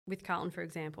with Carlton, for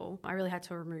example, I really had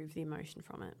to remove the emotion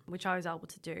from it, which I was able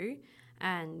to do.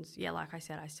 And yeah, like I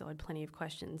said, I still had plenty of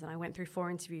questions, and I went through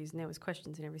 4 interviews and there was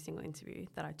questions in every single interview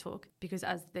that I took, because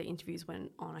as the interviews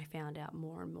went on, I found out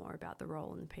more and more about the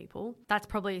role and the people. That's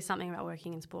probably something about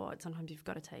working in sport. Sometimes you've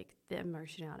got to take the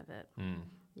emotion out of it.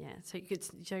 Yeah, so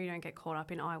you don't get caught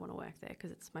up in, I want to work there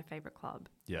because it's my favourite club.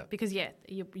 Yeah. Because you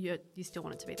still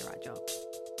want it to be the right job.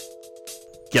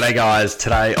 G'day guys,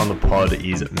 today on the pod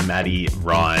is Maddy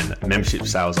Ryan, Membership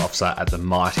Sales Officer at the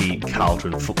mighty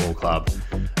Carlton Football Club.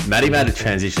 Maddy made a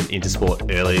transition into sport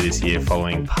earlier this year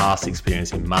following past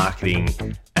experience in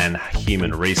marketing and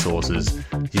human resources.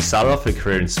 She started off her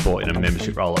career in sport in a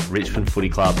membership role at Richmond Footy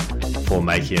Club before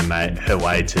making her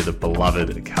way to the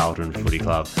beloved Carlton Footy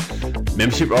Club.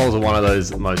 Membership roles are one of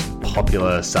those most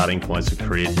popular starting points for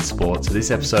careers in sport, so this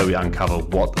episode we uncover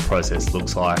what the process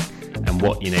looks like and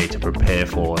what you need to prepare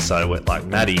for, so like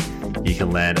Maddy, you can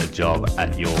land a job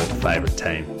at your favourite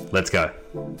team. Let's go.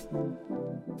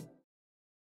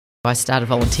 I started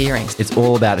volunteering. It's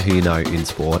all about who you know in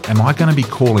sport. Am I going to be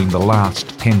calling the last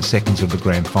 10 seconds of the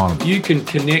grand final? You can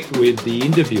connect with the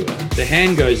interviewer. The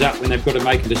hand goes up when they've got to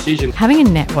make a decision. Having a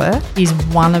network is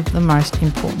one of the most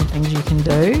important things you can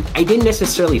do. I didn't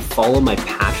necessarily follow my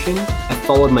passion. I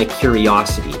followed my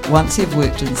curiosity. Once you've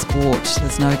worked in sport,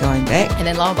 there's no going back. And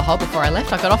then lo and behold, before I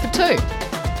left, I got offered 2.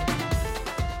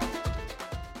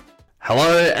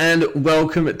 Hello and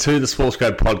welcome to the Sports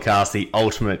Grad Podcast, the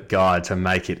ultimate guide to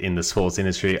make it in the sports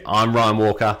industry. I'm Ryan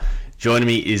Walker. Joining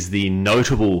me is the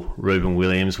notable Ruben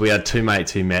Williams. We are two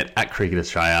mates who met at Cricket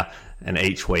Australia, and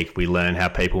each week we learn how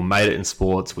people made it in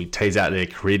sports. We tease out their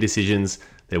career decisions,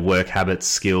 their work habits,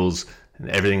 skills, and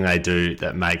everything they do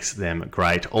that makes them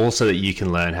great. Also that you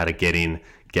can learn how to get in,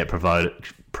 get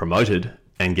promoted,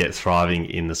 and get thriving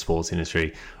in the sports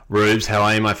industry. Rubes, how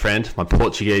are you, my friend? My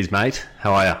Portuguese mate,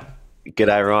 how are you?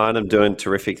 G'day, Ryan. I'm doing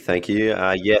terrific, thank you.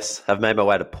 Yes, I've made my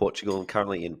way to Portugal. I'm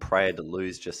currently in Praia de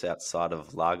Luz, just outside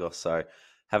of Lagos, so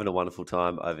having a wonderful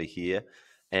time over here.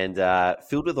 And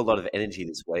filled with a lot of energy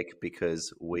this week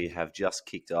because we have just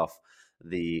kicked off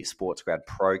the Sports Grad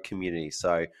Pro community.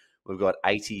 So we've got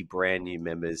 80 brand new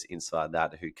members inside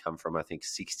that who come from, I think,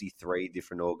 63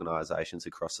 different organisations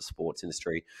across the sports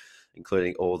industry,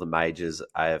 including all the majors,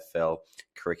 AFL,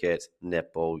 cricket,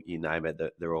 netball, you name it,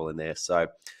 they're all in there. So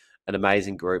an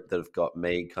amazing group that have got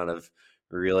me kind of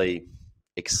really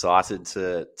excited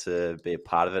to be a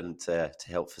part of it and to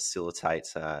help facilitate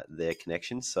their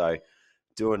connection. So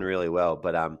doing really well.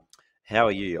 But how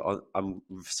are you? I'm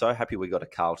so happy we got a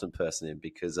Carlton person in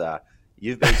because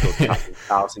you've been to a couple of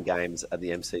Carlton games at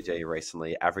the MCG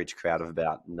recently, average crowd of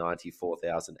about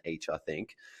 94,000 each, I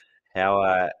think.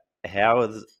 How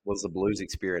was the Blues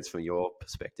experience from your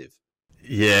perspective?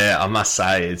 Yeah, I must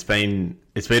say it's been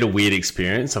a weird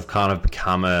experience. I've kind of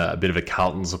become a bit of a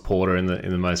Carlton supporter in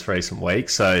the most recent week.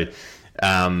 So,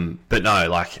 but no,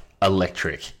 like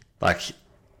electric. Like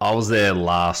I was there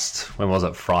when was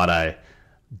it? Friday,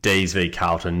 D's v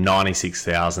Carlton,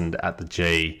 96,000 at the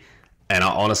G. And I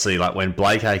honestly, like when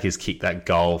Blake Acres kicked that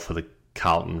goal for the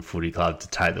Carlton Footy Club to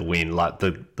take the win, like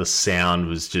the sound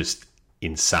was just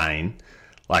insane.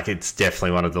 Like it's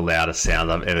definitely one of the loudest sounds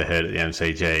I've ever heard at the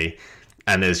MCG.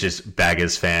 And there's just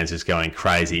Baggers fans just going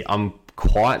crazy. I'm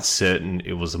quite certain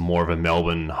it was more of a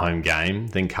Melbourne home game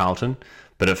than Carlton,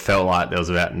 but it felt like there was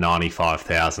about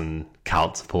 95,000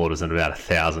 Carlton supporters and about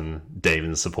 1,000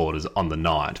 Demons supporters on the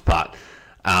night. But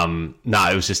no,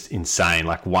 it was just insane.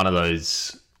 Like one of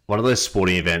those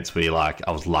sporting events where you're like,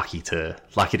 I was lucky to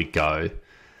go,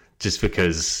 just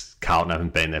because Carlton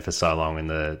haven't been there for so long, and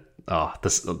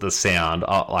the sound,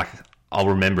 I'll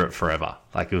remember it forever.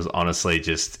 Like it was honestly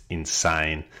just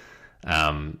insane.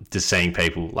 Just seeing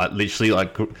people like literally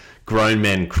like grown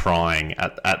men crying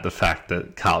at the fact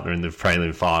that Carlton are in the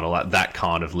prelim final at that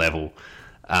kind of level.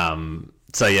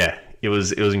 So yeah, it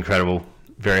was incredible.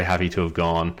 Very happy to have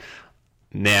gone.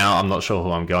 Now I'm not sure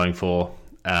who I'm going for,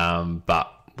 but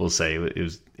we'll see.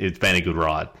 It's been a good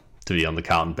ride to be on the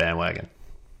Carlton bandwagon.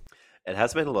 It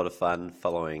has been a lot of fun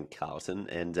following Carlton,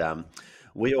 and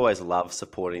we always love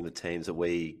supporting the teams that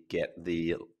we get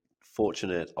the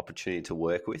fortunate opportunity to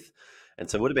work with. And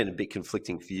so it would have been a bit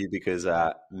conflicting for you because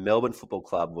Melbourne Football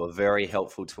Club were very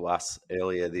helpful to us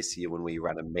earlier this year when we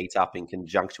ran a meet-up in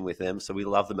conjunction with them. So we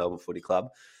love the Melbourne Footy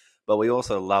Club, but we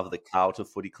also love the Carlton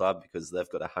Footy Club because they've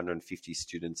got 150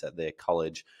 students at their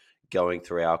college going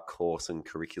through our course and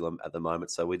curriculum at the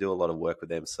moment. So we do a lot of work with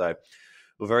them. So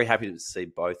we're very happy to see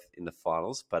both in the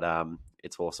finals, but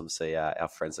it's awesome to see our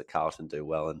friends at Carlton do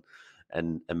well.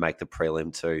 and make the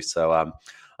prelim too. So I'm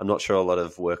not sure a lot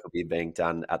of work will be being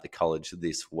done at the college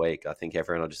this week. I think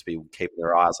everyone will just be keeping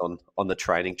their eyes on the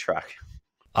training track.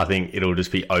 I think it'll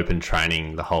just be open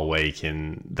training the whole week,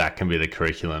 and that can be the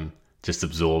curriculum, just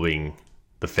absorbing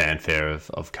the fanfare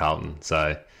of Carlton.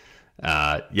 So,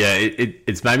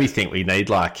 it's made me think we need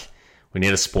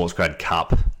a sports grad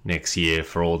cup next year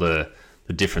for all the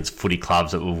different footy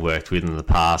clubs that we've worked with in the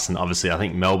past. And obviously I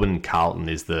think Melbourne and Carlton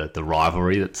is the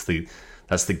rivalry. That's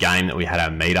the game that we had our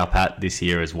meet-up at this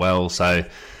year as well. So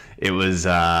it was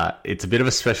it's a bit of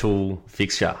a special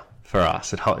fixture for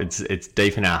us. It's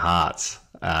deep in our hearts,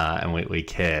 and we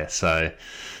care. So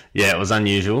yeah, it was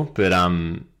unusual, but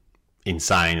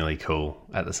insanely cool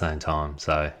at the same time.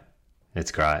 So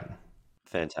it's great.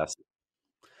 Fantastic.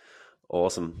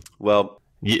 Awesome. Well,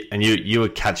 you were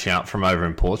catching up from over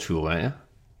in Portugal, weren't you?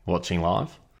 Watching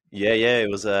live? Yeah. It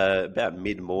was about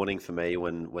mid-morning for me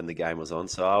when the game was on.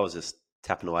 So I was just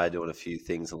tapping away doing a few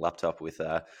things on the laptop with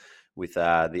the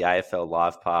AFL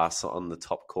Live Pass on the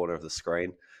top corner of the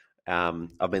screen.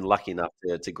 I've been lucky enough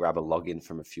to grab a login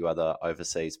from a few other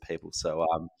overseas people. So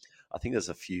I think there's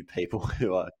a few people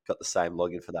who got the same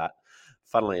login for that.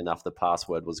 Funnily enough, the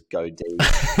password was GoD.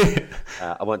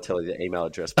 I won't tell you the email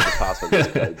address, but the password was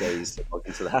GoD's to log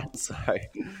into that. So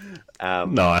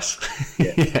nice.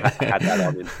 I had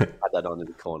that on in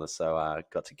the corner, so I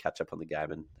got to catch up on the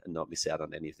game and not miss out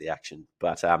on any of the action.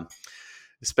 But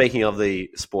speaking of the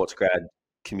sports grad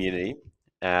community,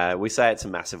 we say it's a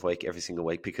massive week every single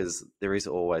week because there is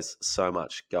always so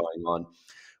much going on.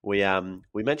 We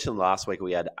mentioned last week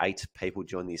we had 8 people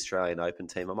join the Australian Open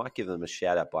team. I might give them a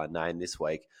shout out by name this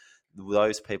week.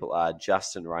 Those people are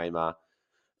Justin Raymer,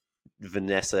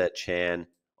 Vanessa Chan,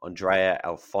 Andrea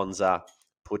Alfonza,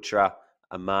 Putra,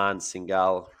 Aman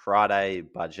Singhal, Friday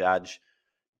Bajaj,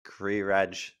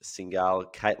 Kriraj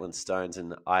Singhal, Caitlin Stones,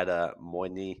 and Ida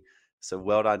Moyni. So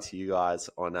well done to you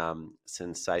guys on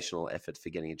sensational effort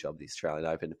for getting a job at the Australian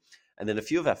Open. And then a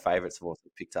few of our favourites have also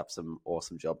picked up some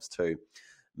awesome jobs too.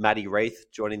 Maddy Ryan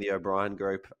joining the O'Brien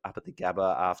group up at the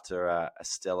Gabba after a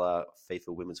stellar FIFA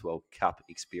Women's World Cup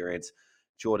experience.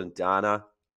 Jordan Dana,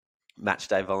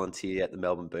 matchday volunteer at the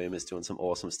Melbourne Boomers, doing some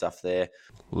awesome stuff there.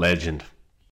 Legend.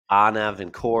 Arnav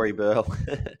and Corey Burl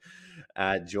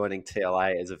joining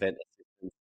TLA as event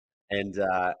assistants. And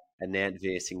Anand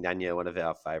Singhania, one of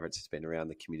our favourites who's been around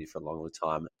the community for a long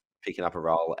time, picking up a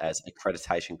role as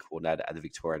accreditation coordinator at the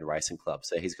Victorian Racing Club.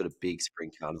 So he's got a big spring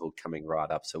carnival coming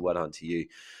right up. So well done to you,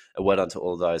 and well done to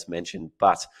all those mentioned.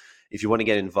 But if you want to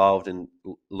get involved and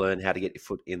learn how to get your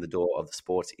foot in the door of the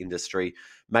sports industry,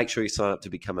 make sure you sign up to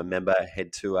become a member.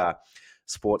 Head to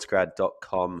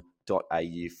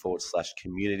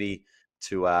sportsgrad.com.au/community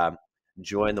to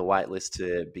join the waitlist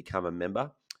to become a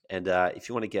member. And if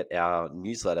you want to get our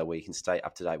newsletter where you can stay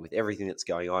up to date with everything that's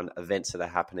going on, events that are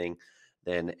happening,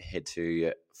 then head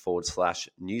to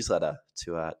 /newsletter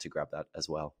to grab that as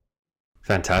well.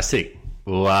 Fantastic.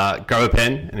 We'll grab a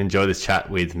pen and enjoy this chat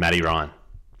with Maddy Ryan.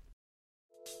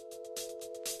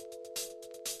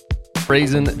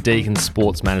 Reason Deacon's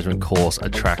sports management course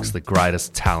attracts the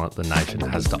greatest talent the nation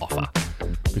has to offer.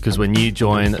 Because when you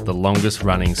join the longest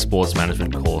running sports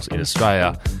management course in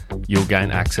Australia, you'll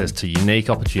gain access to unique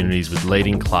opportunities with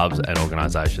leading clubs and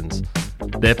organisations.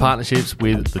 Their partnerships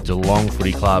with the Geelong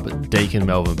Footy Club, Deakin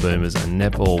Melbourne Boomers and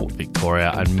Netball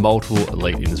Victoria and multiple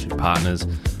elite industry partners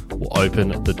will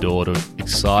open the door to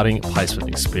exciting placement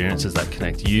experiences that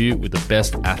connect you with the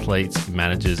best athletes,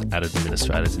 managers and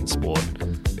administrators in sport.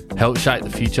 Help shape the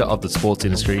future of the sports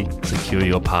industry. Secure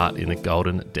your part in the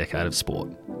golden decade of sport.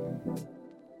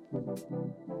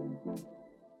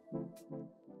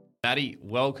 Maddy,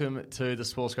 welcome to the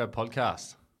Sports Grad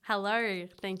podcast. Hello.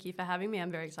 Thank you for having me.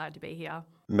 I'm very excited to be here.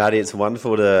 Maddy, it's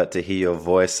wonderful to hear your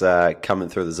voice coming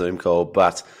through the Zoom call.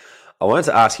 But I wanted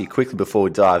to ask you quickly before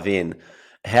we dive in,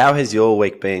 how has your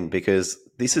week been? Because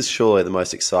this is surely the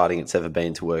most exciting it's ever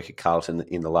been to work at Carlton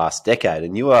in the last decade,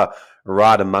 and you are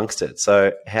right amongst it.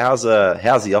 So how's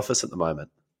the office at the moment?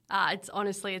 It's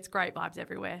great vibes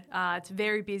everywhere. It's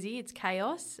very busy. It's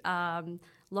chaos.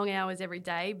 Long hours every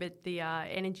day, but the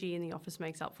energy in the office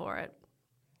makes up for it.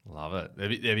 Love it.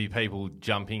 There'll be people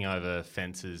jumping over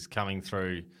fences coming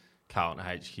through Carlton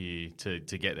HQ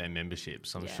to get their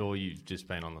memberships. I'm sure you've just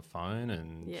been on the phone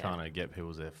and trying to get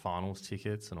people their finals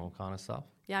tickets and all kind of stuff.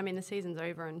 Yeah, I mean, the season's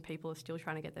over and people are still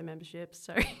trying to get their memberships.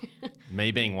 So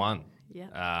me being one. Yeah.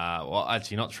 Well,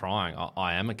 actually not trying.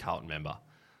 I am a Carlton member.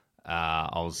 I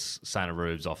was saying to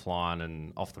Rubes offline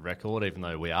and off the record, even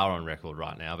though we are on record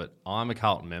right now, but I'm a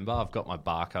Carlton member. I've got my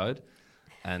barcode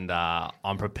and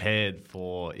I'm prepared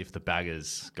for if the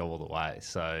baggers go all the way.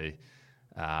 So,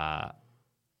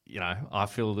 I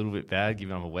feel a little bit bad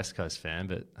given I'm a West Coast fan,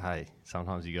 but hey,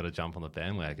 sometimes you got to jump on the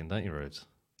bandwagon, don't you, Rubes?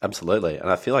 Absolutely. And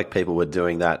I feel like people were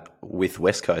doing that with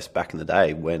West Coast back in the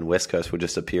day when West Coast would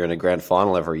just appear in a grand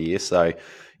final every year. So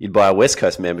you'd buy a West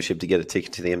Coast membership to get a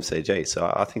ticket to the MCG.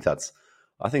 So I think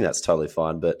that's totally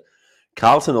fine. But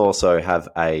Carlton also have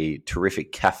a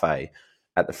terrific cafe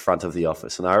at the front of the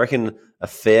office. And I reckon a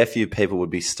fair few people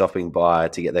would be stopping by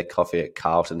to get their coffee at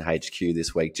Carlton HQ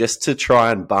this week just to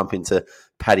try and bump into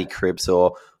Paddy Cripps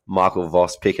or Michael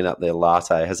Voss picking up their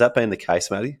latte. Has that been the case,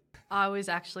 Maddy? I was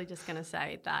actually just going to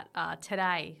say that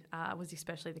today was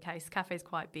especially the case. The cafe's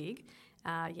quite big.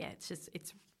 That's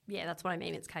what I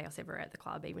mean. It's chaos everywhere at the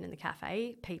club, even in the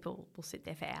cafe. People will sit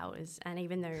there for hours. And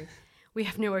even though we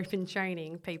have no open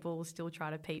training, people will still try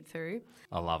to peep through.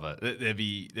 I love it. There'd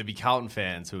be Carlton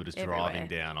fans who are just Everywhere. driving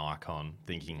down Icon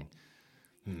thinking,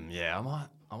 I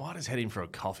might just head in for a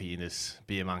coffee and just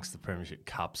be amongst the Premiership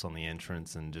Cups on the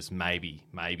entrance and just maybe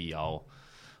I'll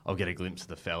get a glimpse of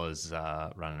the fellas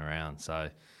running around. So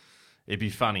it'd be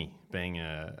funny being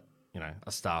a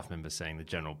staff member seeing the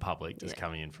general public just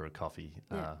coming in for a coffee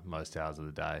most hours of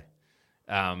the day.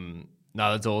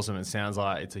 No, that's awesome. It sounds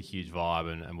like it's a huge vibe,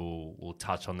 and we'll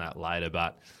touch on that later.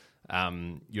 But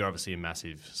you're obviously a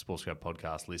massive Sports Grad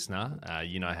podcast listener.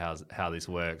 You know how this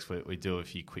works. We do a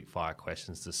few quick fire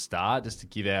questions to start, just to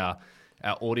give our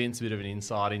audience a bit of an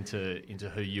insight into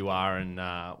who you are and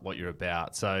what you're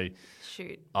about. So,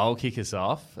 shoot, I'll kick us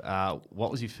off. What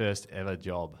was your first ever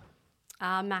job?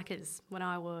 Macca's when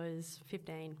I was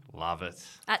 15. Love it.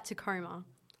 At Tacoma.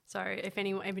 So if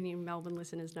any Melbourne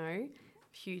listeners know,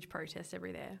 huge protest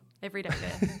every day there.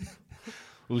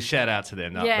 We'll shout out to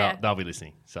them. They'll be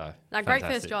listening. So great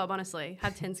first job, honestly.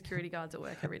 Had 10 security guards at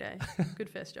work every day. Good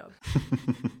first job.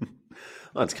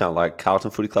 Well, it's kind of like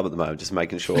Carlton Footy Club at the moment, just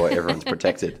making sure everyone's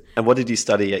protected. And what did you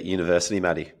study at university,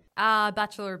 Maddy?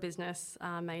 Bachelor of Business,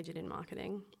 majored in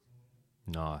marketing.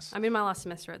 Nice. I'm in my last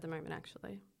semester at the moment,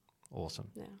 actually. Awesome.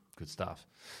 Yeah. Good stuff.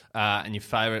 And your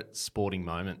favourite sporting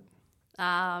moment?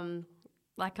 I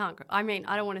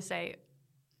don't want to say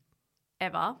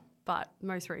ever, but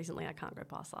most recently I can't go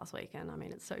past last weekend. I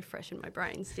mean, it's so fresh in my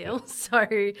brain still. So,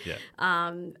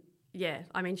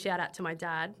 shout out to my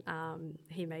dad.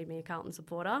 He made me a Carlton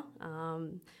supporter.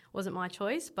 Wasn't my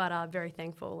choice, but very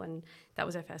thankful. And that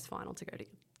was our first final to go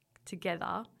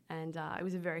together. And it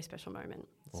was a very special moment.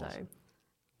 Awesome. So,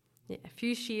 yeah, a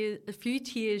few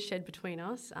tears shed between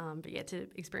us. But to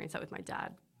experience that with my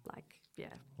dad,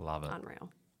 love it. Unreal.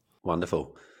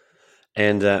 Wonderful.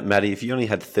 And Maddy, if you only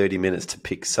had 30 minutes to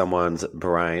pick someone's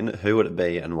brain, who would it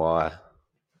be and why?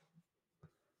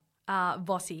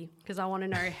 Vossi, because I want to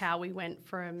know how we went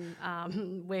from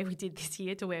where we did this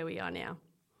year to where we are now.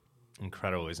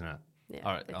 Incredible, isn't it?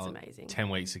 Yeah, it's amazing. 10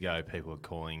 weeks ago, people were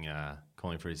calling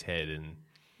for his head, and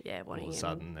wanting all of a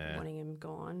sudden wanting him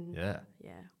gone. Yeah.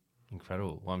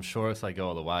 Incredible. Well, I'm sure if they go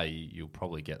all the way, you'll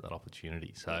probably get that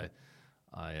opportunity. So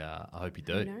I hope you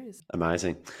do. Who knows?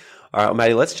 Amazing. All right,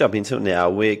 Maddy, let's jump into it now.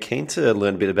 We're keen to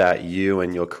learn a bit about you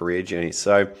and your career journey.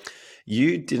 So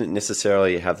you didn't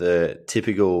necessarily have the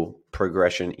typical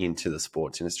progression into the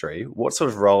sports industry. What sort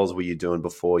of roles were you doing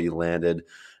before you landed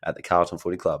at the Carlton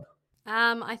Footy Club?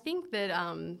 I think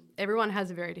that everyone has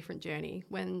a very different journey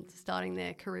when starting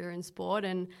their career in sport.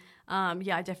 And,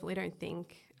 I definitely don't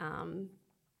think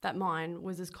that mine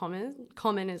was as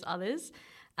common as others.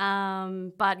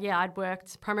 I'd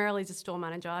worked primarily as a store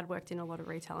manager. I'd worked in a lot of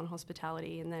retail and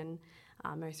hospitality, and then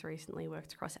most recently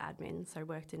worked across admin. So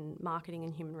worked in marketing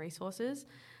and human resources.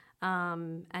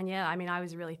 I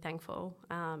was really thankful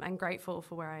and grateful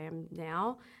for where I am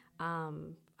now.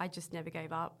 I just never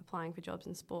gave up applying for jobs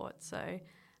in sport. So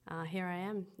here I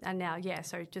am. And now,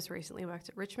 so just recently worked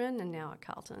at Richmond and now at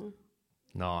Carlton.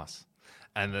 Nice.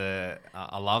 And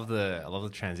I love the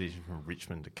transition from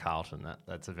Richmond to Carlton.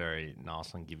 That's a very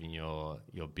nice one, given your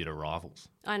bitter rivals.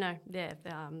 I know,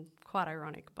 quite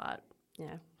ironic, but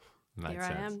yeah, makes here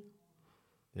sense. I am.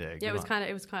 Yeah,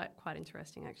 it was quite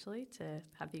interesting actually to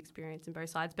have the experience in both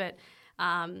sides. But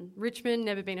Richmond,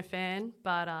 never been a fan,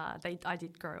 but I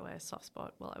did grow a soft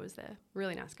spot while I was there.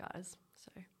 Really nice guys.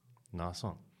 So nice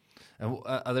one. And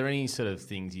are there any sort of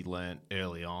things you learnt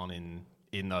early on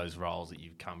in those roles that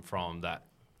you've come from that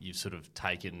you've sort of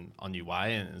taken on your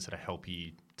way and sort of help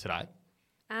you today?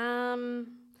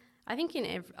 I think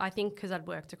because I'd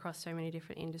worked across so many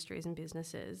different industries and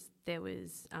businesses, there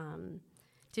was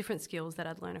different skills that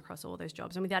I'd learn across all those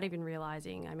jobs. And without even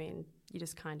realising, you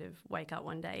just kind of wake up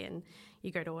one day and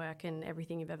you go to work and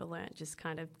everything you've ever learnt just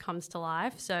kind of comes to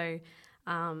life. So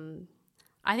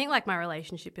I think my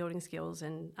relationship building skills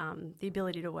and the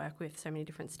ability to work with so many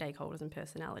different stakeholders and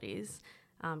personalities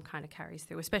kind of carries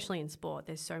through, especially in sport.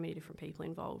 There's so many different people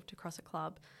involved across a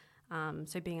club.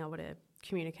 So being able to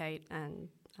communicate and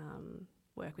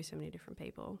work with so many different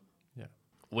people. Yeah.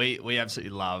 We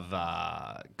absolutely love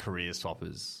career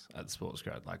swappers at Sports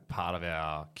Grad. Like, part of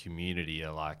our community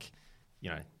are like,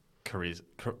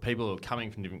 people who are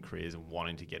coming from different careers and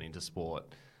wanting to get into sport.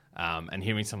 And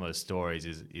hearing some of those stories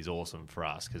is awesome for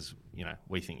us because,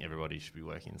 we think everybody should be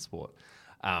working in sport.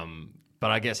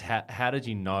 But I guess how did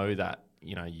you know that,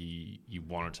 you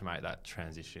wanted to make that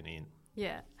transition in?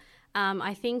 Yeah.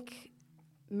 I think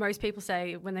most people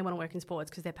say when they want to work in sports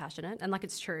because they're passionate, and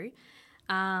it's true.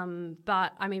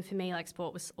 But I mean, for me,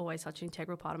 sport was always such an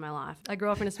integral part of my life. I grew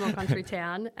up in a small country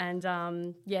town,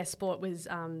 and sport was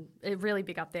really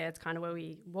big up there. It's kind of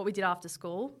what we did after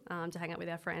school to hang out with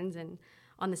our friends, and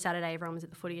on the Saturday, everyone was at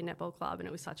the footy and netball club, and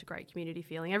it was such a great community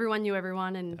feeling. Everyone knew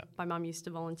everyone, and my mum used to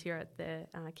volunteer at the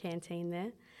canteen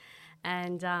there.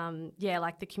 And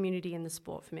the community and the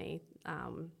sport for me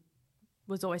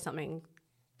was always something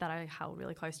that I held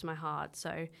really close to my heart.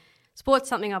 So sport's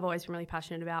something I've always been really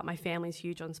passionate about. My family's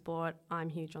huge on sport. I'm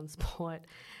huge on sport,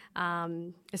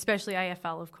 especially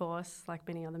AFL, of course, like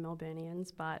many other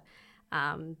Melburnians. But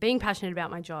being passionate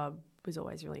about my job was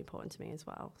always really important to me as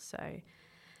well. So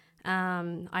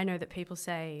I know that people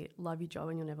say, love your job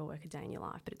and you'll never work a day in your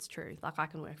life, but it's true. I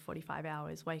can work 45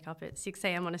 hours, wake up at 6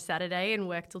 a.m. on a Saturday and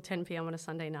work till 10 p.m. on a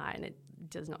Sunday night, and it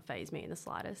does not faze me in the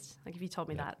slightest. If you told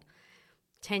me that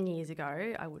 10 years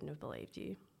ago, I wouldn't have believed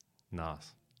you.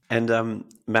 Nice. And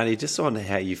Maddy, just on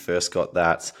how you first got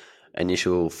that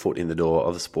initial foot in the door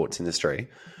of the sports industry,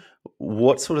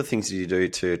 what sort of things did you do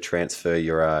to transfer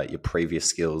your previous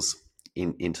skills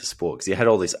into sport? Because you had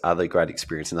all this other great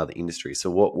experience in other industries. So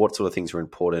what sort of things were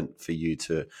important for you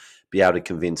to be able to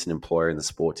convince an employer in the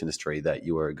sports industry that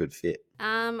you were a good fit?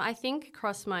 I think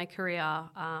across my career,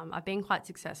 I've been quite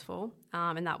successful,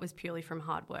 and that was purely from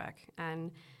hard work.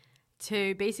 And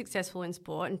to be successful in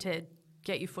sport and to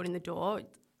get your foot in the door,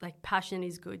 passion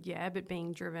is good, but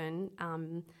being driven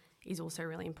is also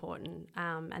really important.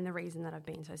 And the reason that I've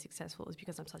been so successful is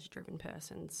because I'm such a driven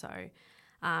person. So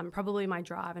probably my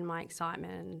drive and my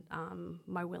excitement and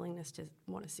my willingness to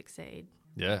want to succeed.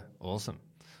 Yeah, awesome.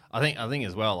 I think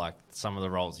as well, some of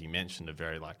the roles you mentioned are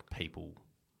very people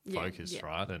focused,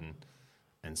 right?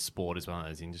 And sport is one of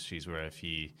those industries where if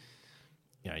you're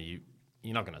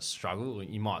not going to struggle.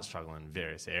 You might struggle in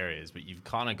various areas, but you've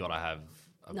kind of got to have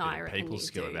a bit of people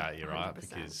skill about you, right? 100%.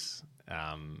 Because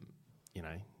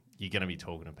you're going to be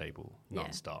talking to people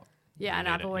non-stop. Yeah, and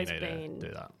I've always been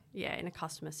do that. In a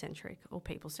customer-centric or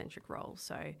people-centric role.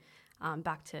 So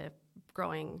back to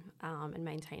growing and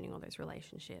maintaining all those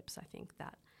relationships, I think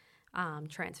that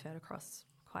transferred across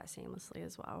quite seamlessly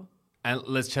as well. And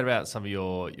let's chat about some of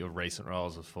your recent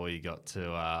roles before you got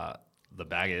to the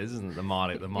Baggers and the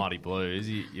mighty Blues.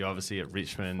 You're obviously at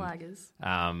Richmond.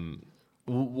 Flaggers.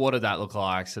 What did that look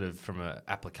like, sort of from an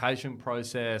application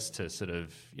process to sort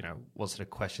of, what sort of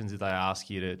questions did they ask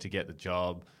you to get the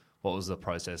job? What was the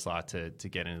process like to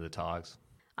get into the Tigers?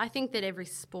 I think that every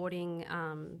sporting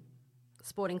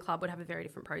club would have a very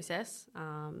different process.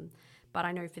 But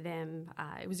I know for them,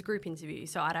 it was a group interview,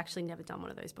 so I'd actually never done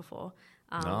one of those before.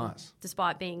 Nice.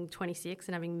 Despite being 26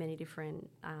 and having many different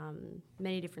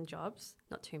jobs,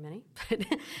 not too many,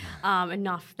 but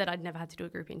enough that I'd never had to do a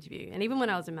group interview. And even when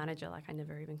I was a manager, I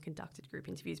never even conducted group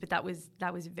interviews. But that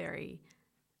was very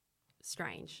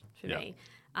strange for me.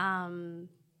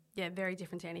 Very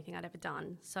different to anything I'd ever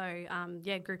done. So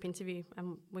group interview,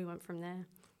 and we went from there.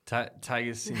 Take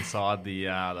us inside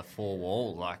the four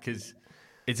walls, because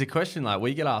it's a question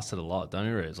we get asked it a lot, don't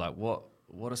we, Riz?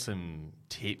 What are some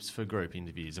tips for group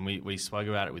interviews? And we spoke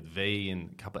about it with V in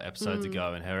a couple of episodes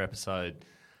ago in her episode.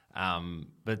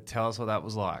 But tell us what that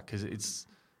was like, because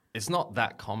it's not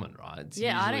that common, right? It's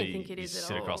I don't think it is at all.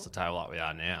 Sit across the table like we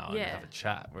are now and have a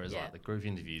chat, whereas the group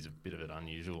interview is a bit of an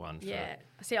unusual one.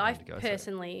 See, I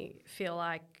personally feel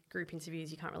like group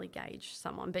interviews, you can't really gauge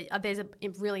someone, but there's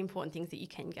really important things that you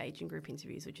can gauge in group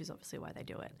interviews, which is obviously why they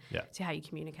do it. Yeah. So how you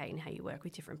communicate and how you work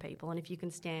with different people, and if you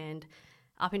can stand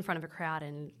up in front of a crowd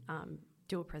and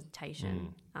do a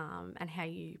presentation and how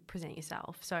you present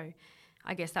yourself. So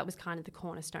I guess that was kind of the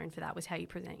cornerstone for that, was how you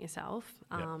present yourself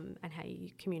and how you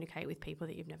communicate with people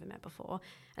that you've never met before.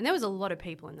 And there was a lot of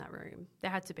people in that room.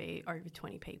 There had to be over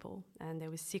 20 people, and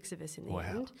there was 6 of us in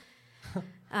the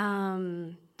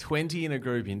end. 20 in a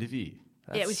group interview.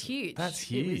 It was huge. That's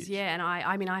huge. It was, and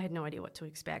I had no idea what to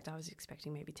expect. I was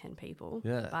expecting maybe 10 people.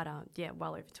 Yeah. But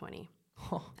well over 20.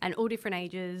 And all different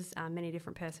ages, many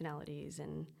different personalities,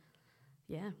 and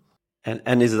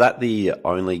And is that the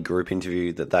only group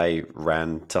interview that they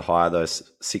ran to hire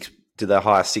those 6 did they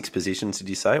hire 6 positions, did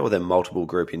you say, or there multiple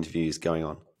group interviews going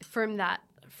on? From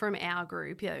our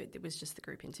group, yeah, it was just the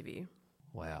group interview.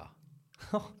 Wow.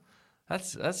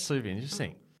 That's super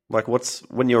interesting. Like,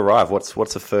 when you arrive, what's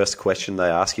the first question they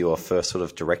ask you, or first sort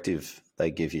of directive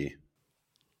they give you?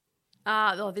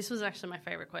 This was actually my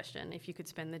favourite question. If you could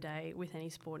spend the day with any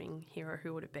sporting hero,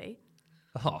 who would it be?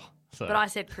 Oh, so But I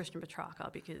said Christian Petrarca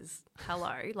because,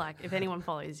 hello, like if anyone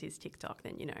follows his TikTok,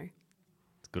 then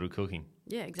it's good at cooking.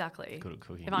 Yeah, exactly. Good at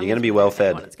cooking. If I'm You're going to be well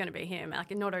fed. It's going to be him.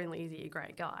 Like, not only is he a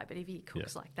great guy, but if he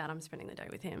cooks like that, I'm spending the day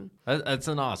with him. It's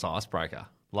a nice icebreaker,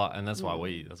 and that's why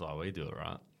we do it,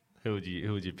 right? Who would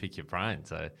you pick your brain?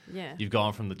 So Yeah. you've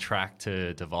gone from the track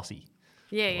to Vossi.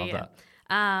 Yeah, Love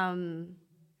that.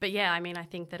 But yeah, I mean, I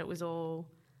think that it was all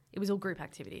group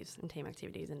activities and team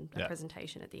activities and a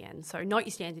presentation at the end. So not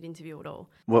your standard interview at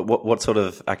all. What sort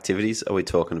of activities are we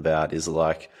talking about? Is it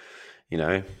like,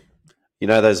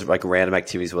 those like random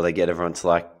activities where they get everyone to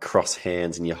like cross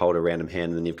hands and you hold a random hand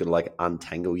and then you've got to like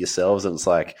untangle yourselves and it's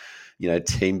like,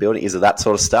 team building? Is it that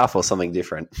sort of stuff or something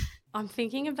different? I'm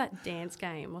thinking of that dance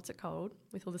game. What's it called?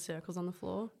 With all the circles on the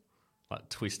floor? Like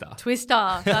Twister.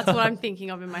 Twister. That's what I'm thinking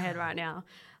of in my head right now.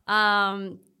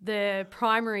 The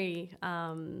primary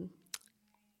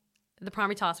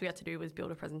task we had to do was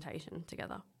build a presentation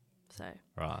together. So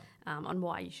Right. On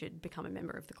why you should become a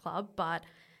member of the club. But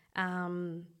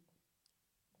the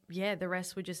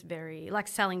rest were just very like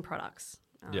selling products.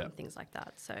 Things like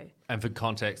that. So, and for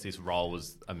context, this role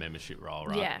was a membership role,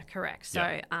 right? Yeah, correct.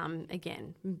 So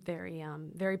again,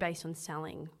 very based on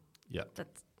selling. Yeah,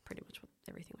 that's pretty much what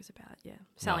everything was about. Yeah,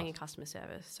 selling and customer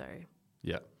service. So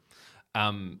yeah,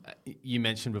 you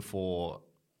mentioned before,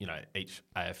 each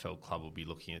AFL club will be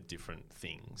looking at different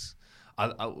things.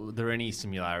 Are there any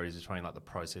similarities between like the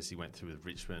process you went through with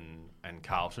Richmond and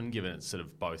Carlton, given it's sort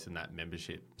of both in that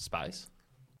membership space?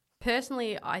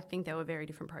 Personally, I think they were very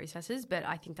different processes, but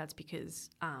I think that's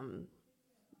because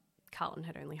Carlton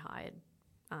had only hired,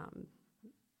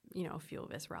 a few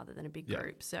of us rather than a big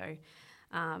group. So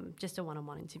just a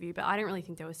one-on-one interview. But I don't really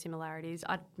think there were similarities.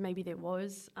 Maybe there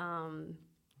was,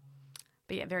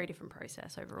 but yeah, very different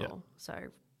process overall. Yeah. So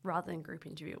rather than group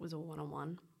interview, it was all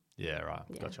one-on-one. Yeah, right.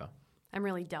 Yeah. Gotcha. And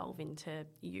really delve into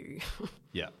you.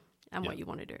 And what you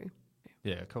want to do.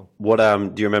 Yeah, cool. What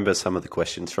do you remember some of the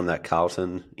questions from that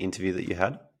Carlton interview that you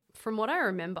had? From what I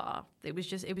remember, it was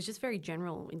just very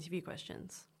general interview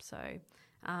questions. So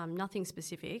nothing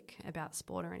specific about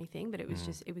sport or anything, but it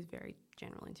was it was very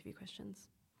general interview questions.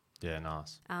 Yeah,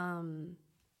 nice. Like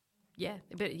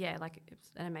it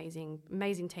was an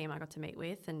amazing team I got to meet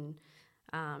with, and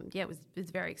it was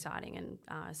very exciting. And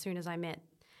as soon as I met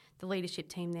the leadership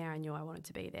team there, I knew I wanted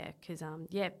to be there because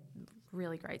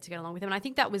really great to get along with them. And I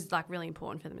think that was like really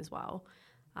important for them as well,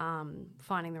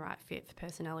 finding the right fit for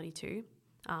personality too.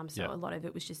 A lot of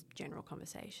it was just general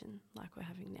conversation like we're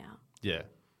having now. Yeah,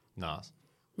 nice.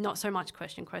 Not so much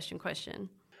question.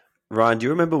 Ryan, do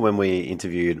you remember when we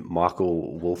interviewed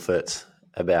Michael Wolfert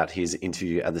about his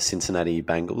interview at the Cincinnati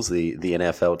Bengals, the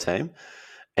NFL team?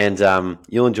 And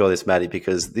you'll enjoy this, Maddy,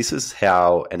 because this is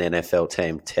how an NFL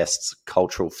team tests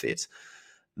cultural fit.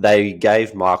 They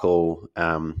gave Michael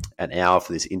an hour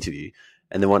for this interview,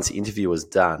 and then once the interview was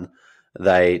done,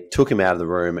 they took him out of the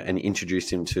room and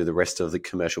introduced him to the rest of the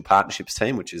commercial partnerships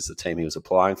team, which is the team he was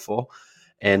applying for.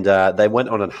 And they went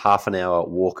on a half an hour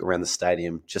walk around the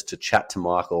stadium just to chat to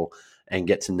Michael and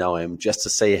get to know him, just to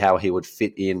see how he would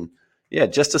fit in. Yeah,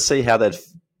 just to see how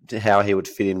he would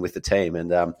fit in with the team.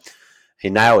 And he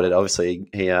nailed it. Obviously,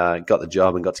 he got the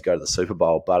job and got to go to the Super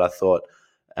Bowl. But I thought,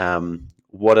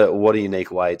 what a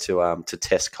unique way to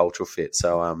test cultural fit.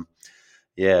 So,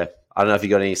 I don't know if you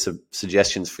got any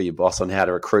suggestions for your boss on how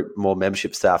to recruit more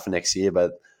membership staff for next year,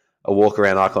 but a walk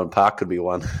around Icon Park could be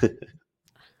one.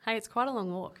 Hey, it's quite a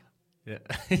long walk. Yeah.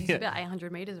 It's about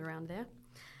 800 metres around there.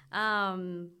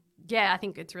 I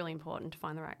think it's really important to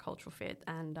find the right cultural fit.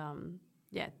 And,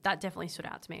 that definitely stood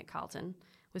out to me at Carlton,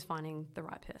 was finding the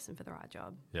right person for the right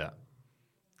job. Yeah.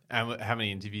 And how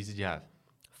many interviews did you have?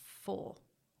 4.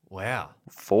 Wow.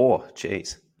 4,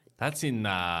 jeez. That's in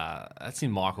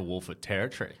Michael Wolfert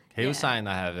territory. He was saying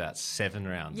they have about 7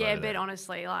 rounds. Yeah, but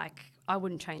honestly, I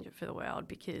wouldn't change it for the world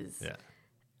because,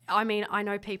 I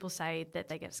know people say that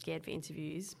they get scared for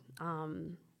interviews,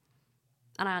 and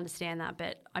I understand that.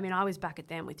 But, I was back at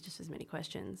them with just as many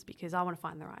questions because I want to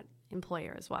find the right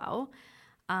employer as well,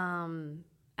 and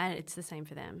it's the same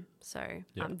for them. So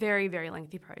very, very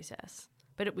lengthy process.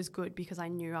 But it was good because I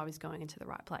knew I was going into the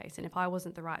right place. And if I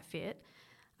wasn't the right fit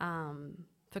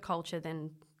for culture,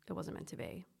 then it wasn't meant to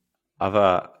be. I've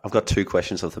got 2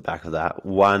 questions off the back of that.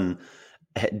 One,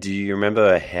 Do you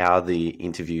remember how the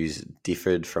interviews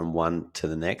differed from one to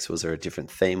the next? Was there a different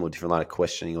theme or different line of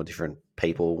questioning or different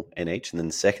people in each? And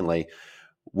then secondly,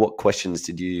 what questions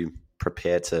did you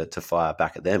prepare to fire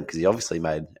back at them? Because you obviously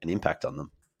made an impact on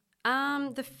them.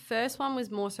 The first one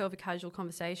was more so of a casual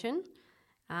conversation.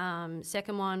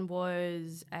 Second one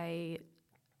was a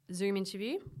Zoom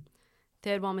interview.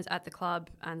 Third one was at the club,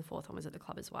 and the fourth one was at the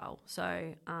club as well.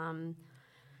 So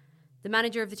the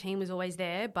manager of the team was always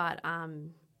there, but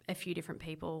a few different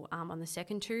people on the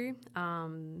second two.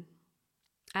 And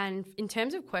in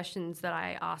terms of questions that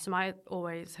I asked them, I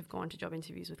always have gone to job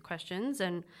interviews with questions,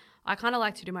 and I kind of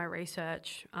like to do my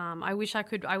research. I wish I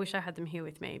had them here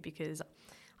with me, because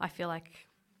I feel like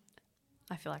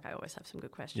I always have some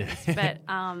good questions. Yeah. But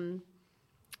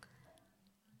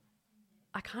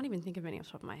I can't even think of any off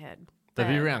the top of my head. They'll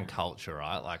be around culture,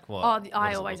 right? Like what?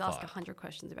 I always ask 100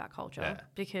 questions about culture,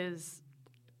 because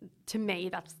to me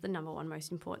that's the number one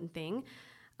most important thing.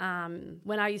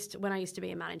 When I used to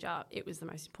be a manager, it was the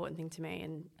most important thing to me.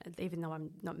 And even though I'm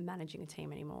not managing a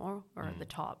team anymore or at the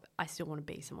top, I still want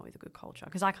to be somewhere with a good culture,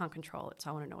 because I can't control it,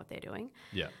 so I want to know what they're doing.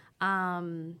 Yeah.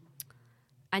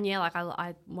 And yeah, like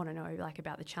I want to know like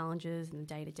about the challenges and the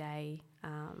day to day,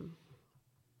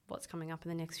 what's coming up in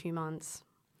the next few months.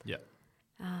 Yeah.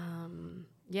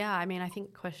 Yeah, I mean, I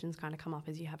think questions kind of come up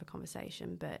as you have a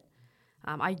conversation, but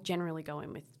I generally go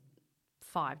in with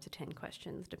 5 to 10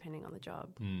 questions depending on the job.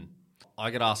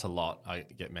 I get asked a lot. I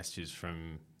get messages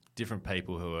from different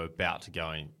people who are about to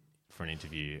go in for an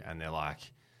interview, and they're like,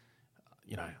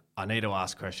 you know, I need to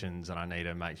ask questions and I need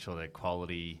to make sure they're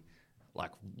quality.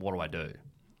 Like, what do I do?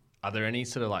 Are there any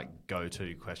sort of like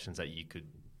go-to questions that you could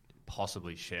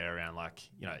possibly share around, like,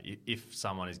 you know, if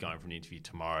someone is going for an interview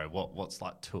tomorrow, what's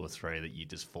like 2 or 3 that you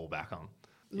just fall back on?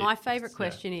 My favourite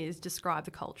question is describe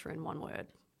the culture in one word.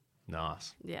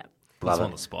 Nice. Yeah. That's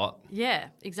on the spot. Yeah,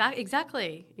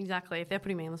 exactly. If they're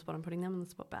putting me on the spot, I'm putting them on the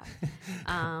spot back.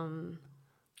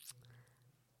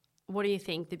 What do you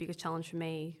think the biggest challenge for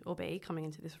me will be coming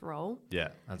into this role? Yeah,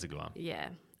 that's a good one. Yeah.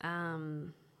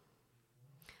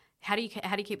 How do you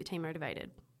keep the team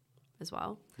motivated as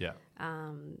well? Yeah.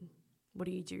 What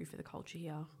do you do for the culture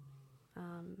here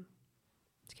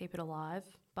to keep it alive?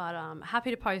 But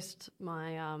happy to post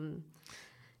my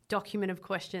document of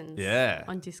questions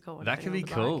on Discord. That could be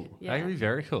cool. Yeah. That could be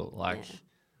very cool. Like, you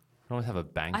can always have a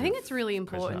bank. I think it's really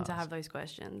important to have those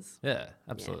questions. Yeah,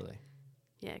 absolutely.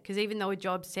 Yeah, because even though a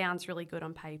job sounds really good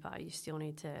on paper, you still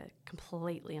need to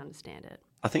completely understand it.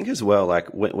 I think as well, like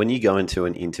when you go into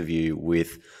an interview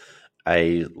with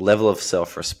a level of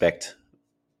self-respect,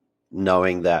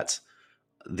 knowing that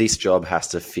this job has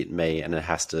to fit me and it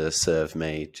has to serve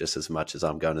me just as much as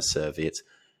I'm going to serve it,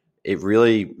 it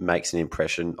really makes an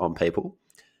impression on people,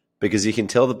 because you can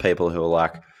tell the people who are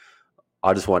like,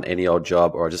 I just want any old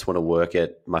job, or I just want to work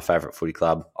at my favourite footy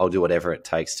club. I'll do whatever it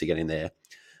takes to get in there.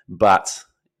 But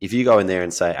if you go in there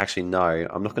and say, actually, no,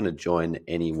 I'm not going to join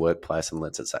any workplace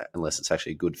unless it's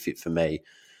actually a good fit for me,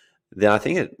 then I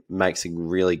think it makes a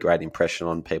really great impression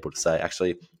on people to say,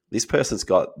 actually, this person's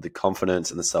got the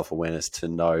confidence and the self-awareness to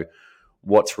know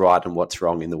what's right and what's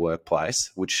wrong in the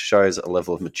workplace, which shows a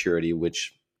level of maturity,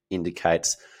 which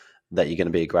indicates that you're going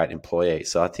to be a great employee.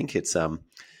 So I think it's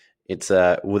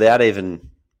without even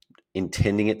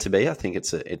intending it to be, I think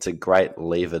it's a great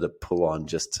lever to pull on,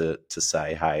 just to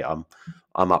say, hey,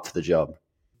 I'm up for the job.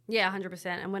 Yeah, 100%.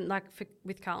 And when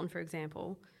with Carlton, for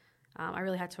example, I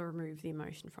really had to remove the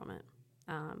emotion from it,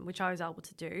 which I was able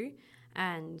to do.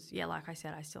 And yeah, like I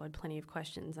said, I still had plenty of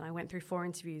questions, and I went through 4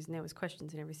 interviews, and there was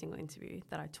questions in every single interview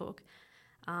that I took.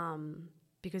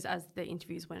 Because as the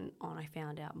interviews went on, I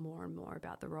found out more and more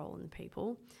about the role and the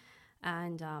people.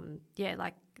 And yeah,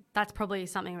 like that's probably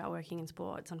something about working in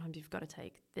sport. Sometimes you've got to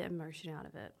take the emotion out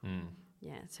of it.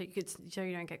 Yeah, so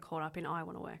you don't get caught up in, I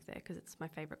want to work there because it's my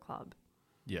favourite club.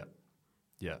 Yeah.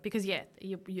 Because yeah,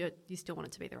 you still want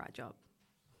it to be the right job.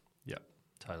 Yeah,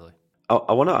 totally.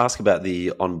 I want to ask about the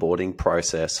onboarding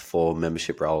process for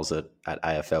membership roles at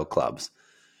AFL clubs,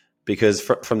 because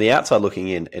from the outside looking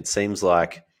in, it seems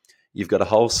like you've got a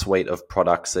whole suite of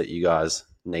products that you guys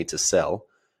need to sell.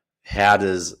 How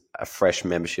does a fresh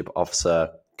membership officer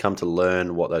come to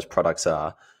learn what those products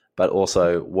are, but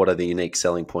also what are the unique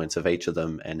selling points of each of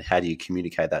them, and how do you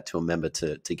communicate that to a member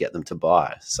to get them to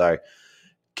buy? So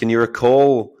can you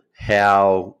recall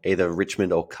how either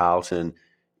Richmond or Carlton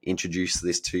introduced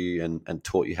this to you and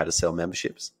taught you how to sell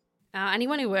memberships?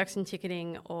 Anyone who works in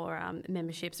ticketing or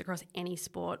memberships across any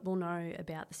sport will know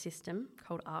about the system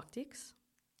called Arctics.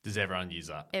 Does everyone use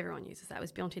that? Everyone uses that. It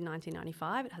was built in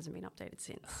 1995. It hasn't been updated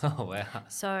since. Oh, wow.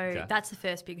 So that's the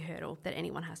first big hurdle that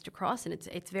anyone has to cross, and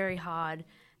it's very hard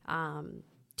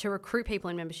to recruit people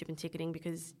in membership and ticketing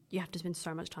because you have to spend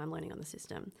so much time learning on the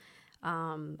system.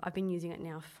 I've been using it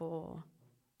now for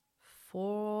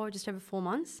just over 4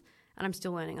 months, and I'm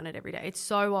still learning on it every day. It's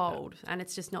so old, and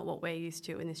it's just not what we're used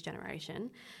to in this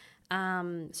generation.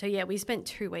 We spent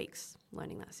 2 weeks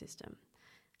learning that system.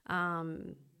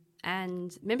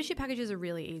 And membership packages are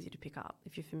really easy to pick up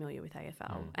if you're familiar with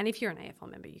AFL. And if you're an AFL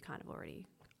member, you kind of already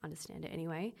understand it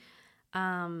anyway.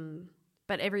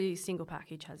 But every single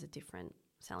package has a different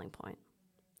selling point.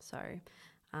 So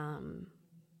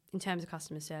in terms of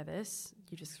customer service,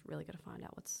 you just really got to find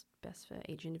out what's best for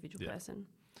each individual person.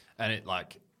 And it,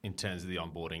 like, in terms of the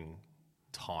onboarding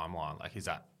timeline, like, is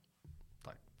that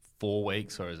like 4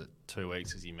 weeks or is it 2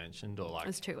 weeks, as you mentioned, or like?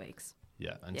 It's 2 weeks.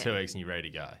 Yeah, and 2 weeks and you're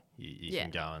ready to go. You can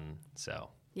go and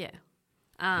sell. Yeah.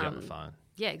 Get on the phone.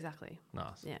 Yeah, exactly.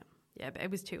 Nice. Yeah, but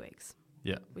it was 2 weeks.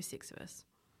 Yeah. With 6 of us.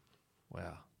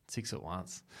 Wow. 6 at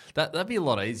once. That'd be a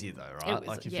lot easier though, right?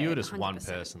 Like if you were just 100%. One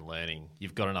person learning,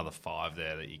 you've got another 5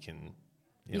 there that you can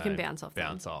bounce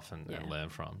off and learn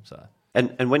from. So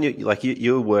and when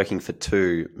you're working for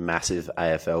 2 massive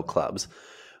AFL clubs,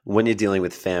 when you're dealing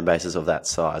with fan bases of that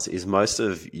size, is most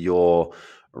of your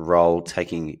role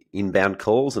taking inbound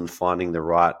calls and finding the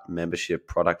right membership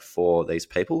product for these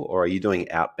people, or are you doing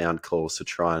outbound calls to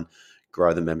try and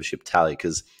grow the membership tally?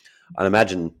 Because I'd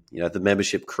imagine, the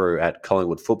membership crew at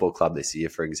Collingwood Football Club this year,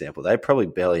 for example, they probably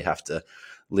barely have to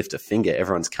lift a finger.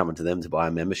 Everyone's coming to them to buy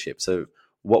a membership. So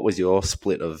what was your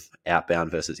split of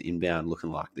outbound versus inbound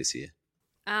looking like this year?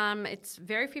 It's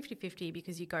very 50-50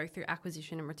 because you go through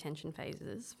acquisition and retention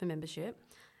phases for membership.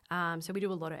 So we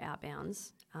do a lot of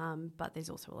outbounds, but there's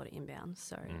also a lot of inbounds.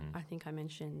 So I think I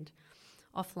mentioned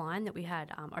offline that we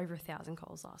had over 1,000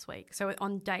 calls last week. So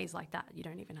on days like that, you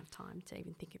don't even have time to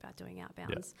even think about doing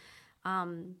outbounds.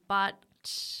 But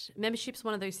membership's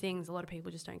one of those things, a lot of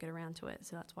people just don't get around to it.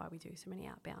 So that's why we do so many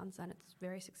outbounds, and it's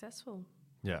very successful.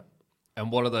 Yeah. And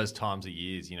what are those times of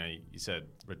years? You said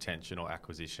retention or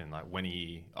acquisition. Like when are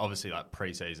you, obviously like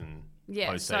pre-season,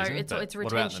 post-season? So it's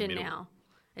retention now.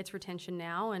 It's retention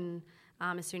now, and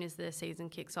as soon as the season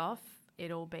kicks off,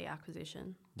 it'll be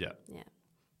acquisition. Yeah. Yeah.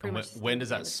 When does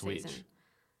that switch?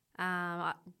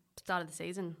 Start of the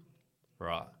season.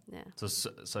 Right. Yeah.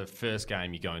 So first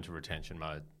game you go into retention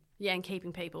mode. Yeah, and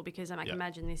keeping people, because I can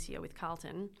imagine this year with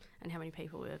Carlton and how many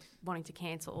people were wanting to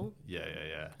cancel.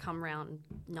 Yeah. Come round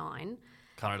 9.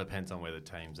 Kind of depends on where the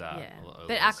team's at. Yeah.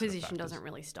 But acquisition doesn't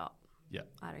really stop. Yeah.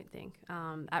 I don't think.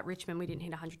 At Richmond, we didn't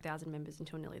hit 100,000 members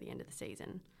until nearly the end of the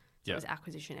season. So it was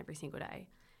acquisition every single day.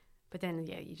 But then,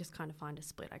 you just kind of find a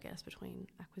split, I guess, between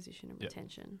acquisition and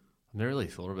retention. I've never really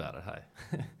thought about it, hey?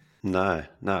 No,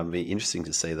 it'd be interesting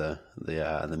to see the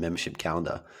membership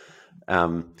calendar.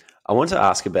 I want to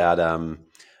ask about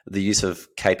the use of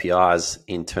KPIs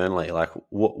internally. Like,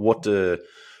 what do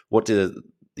the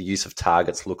use of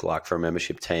targets look like for a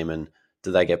membership team, and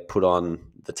do they get put on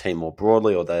the team more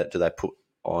broadly, or do they put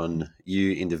on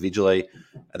you individually?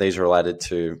 Are these related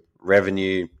to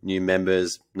revenue, new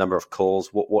members, number of calls?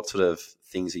 What sort of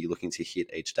things are you looking to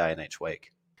hit each day and each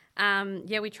week?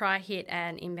 We try hit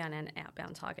an inbound and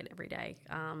outbound target every day.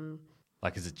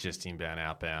 Like, is it just inbound,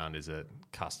 outbound? Is it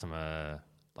customer,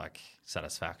 like,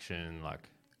 satisfaction? Like,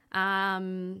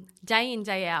 day in,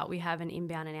 day out, we have an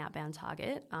inbound and outbound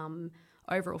target.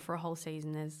 Overall, for a whole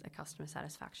season, there's a customer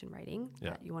satisfaction rating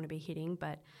that you want to be hitting,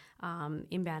 but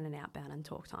inbound and outbound and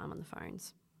talk time on the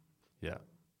phones. Yeah.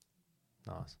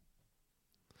 Nice.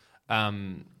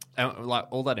 And like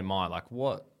all that in mind, like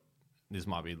this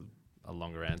might be a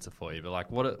longer answer for you, but like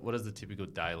what does the typical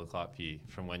day look like for you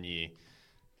from when you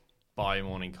buy your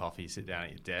morning coffee, sit down at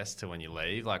your desk to when you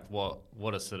leave? Like what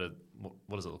does it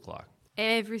look like?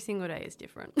 Every single day is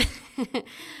different. If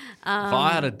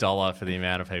I had $1 for the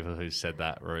amount of people who said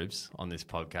that, Rubes, on this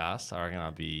podcast, I reckon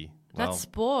I'd be that's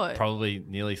sport. Probably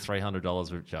nearly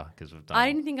 $300 richer because we've done. I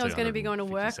didn't think I was going to be going to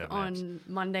work on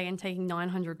Monday and taking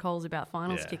 900 calls about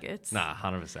finals tickets. Nah,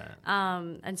 100%.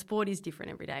 And sport is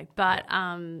different every day, but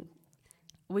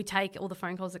we take all the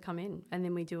phone calls that come in, and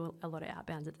then we do a lot of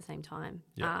outbounds at the same time.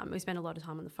 We spend a lot of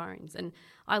time on the phones, and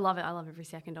I love it. I love every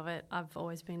second of it. I've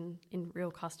always been in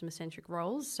real customer-centric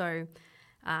roles, so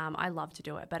I love to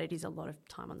do it, but it is a lot of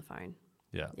time on the phone.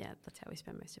 Yeah, that's how we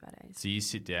spend most of our days. So you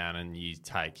sit down and you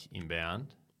take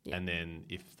inbound, and then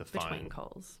if the phone... Between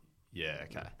calls. Yeah,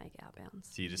 okay. Make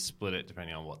outbounds. So you just split it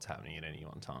depending on what's happening at any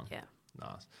one time. Yeah.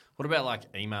 Nice. What about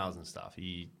like emails and stuff? Are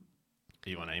you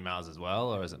on emails as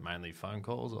well, or is it mainly phone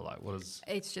calls, or like what is?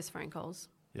 It's just phone calls.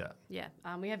 Yeah. Yeah.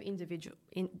 We have individual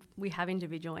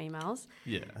emails.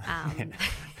 Yeah.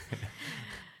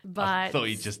 But I thought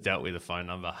you just dealt with a phone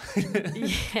number.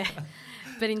 Yeah.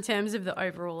 But in terms of the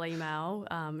overall email,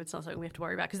 it's not something we have to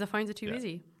worry about because the phones are too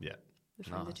busy. Yeah. The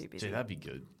phones are too busy. Gee, that'd be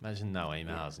good. Imagine no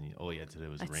emails and all you had to do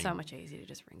was it's ring. so much easier to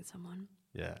just ring someone.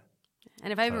 Yeah.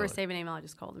 And if I ever receive an email, I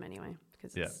just call them anyway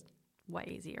because it's way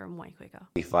easier and way quicker.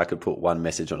 If I could put one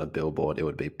message on a billboard, it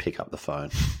would be pick up the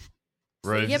phone.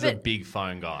 Rubes is a big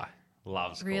phone guy.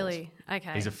 Loves calls. Really?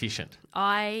 Okay. He's efficient.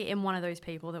 I am one of those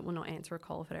people that will not answer a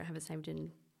call if I don't have it saved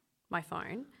in my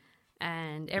phone.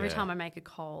 And every time I make a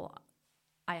call,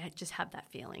 I just have that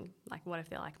feeling. Like, what if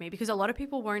they're like me? Because a lot of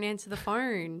people won't answer the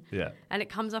phone. Yeah. And it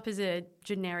comes up as a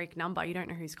generic number. You don't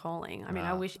know who's calling. I mean,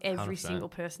 I wish every 100%. single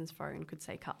person's phone could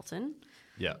say Carlton.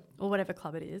 Yeah. Or whatever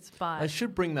club it is. But They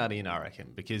should bring that in, I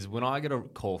reckon, because when I get a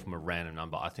call from a random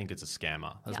number, I think it's a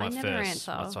scammer. That's I never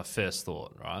answer. That's my first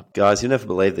thought, right? Guys, you never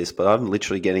believe this, but I'm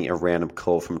literally getting a random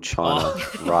call from China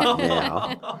right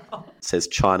now. It says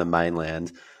China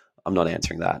mainland. I'm not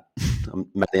answering that. I'm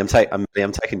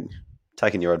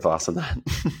taking your advice on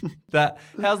that.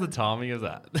 How's the timing of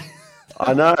that?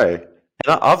 I know.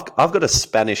 And I've got a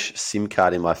Spanish SIM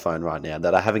card in my phone right now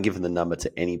that I haven't given the number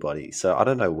to anybody. So I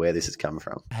don't know where this has come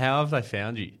from. How have they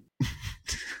found you?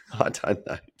 I don't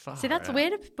know. see, that's where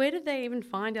did they even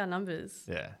find our numbers?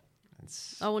 Yeah.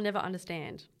 I will never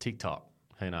understand. TikTok.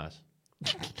 Who knows?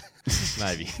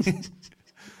 Maybe.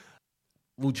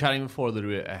 We were chatting before a little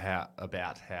bit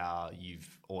about how you've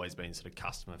always been sort of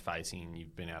customer facing and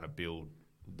you've been able to build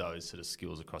those sort of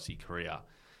skills across your career.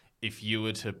 If you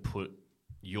were to put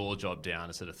your job down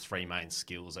as sort of three main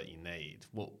skills that you need,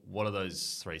 what are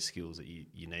those three skills that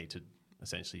you need to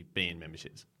essentially be in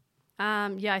memberships?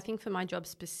 I think for my job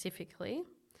specifically,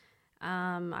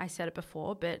 I said it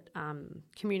before, but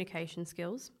communication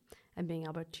skills and being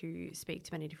able to speak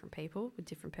to many different people with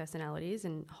different personalities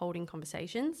and holding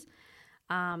conversations.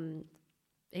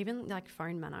 Even like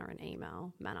phone manner and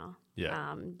email manner.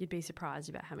 Yeah. You'd be surprised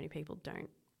about how many people don't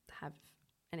have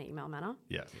an email manner.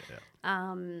 Yeah.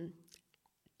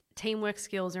 Teamwork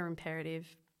skills are imperative,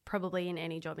 probably in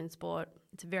any job in sport.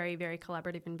 It's a very, very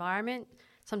collaborative environment.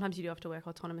 Sometimes you do have to work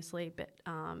autonomously, but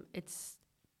it's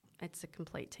a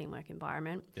complete teamwork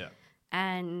environment. Yeah.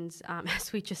 And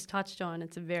as we just touched on,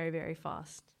 it's a very, very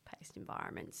fast-paced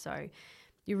environment. So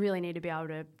you really need to be able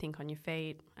to think on your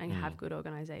feet and have good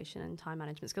organisation and time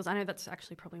management skills. I know that's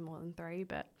actually probably more than three,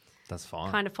 but that's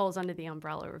fine. Kind of falls under the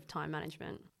umbrella of time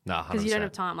management. No, 100%. Because you don't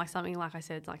have time. Like I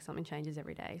said, it's like something changes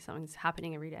every day. Something's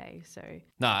happening every day. So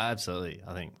no, absolutely.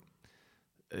 I think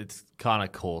it's kind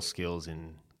of core skills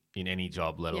in any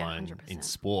job, let alone 100%. in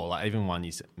sport. Like even one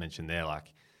you mentioned there,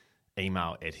 like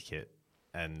email etiquette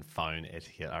and phone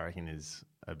etiquette, I reckon is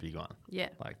a big one. Yeah.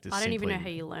 Like just I don't even know how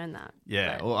you learn that.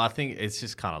 Yeah. Well, I think it's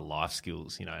just kind of life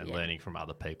skills, and learning from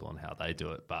other people and how they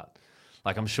do it. But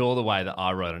like I'm sure the way that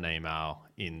I wrote an email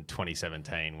in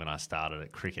 2017 when I started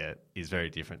at cricket is very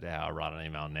different to how I write an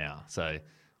email now. So I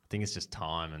think it's just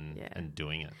time and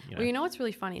doing it. Well, you know what's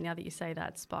really funny now that you say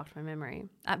that, sparked my memory.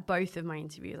 At both of my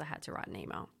interviews, I had to write an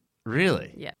email.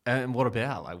 Really? Yeah. And what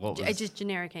about? Like what was... It's just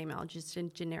generic email, just a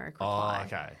generic reply. Oh,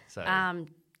 okay. So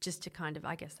just to kind of,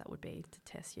 I guess that would be to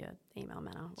test your email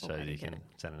manner. So you can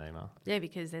send an email. Yeah,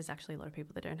 because there's actually a lot of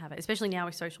people that don't have it, especially now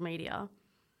with social media.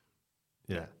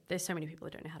 Yeah. There's so many people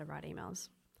that don't know how to write emails.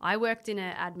 I worked in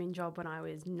an admin job when I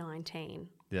was 19.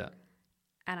 Yeah.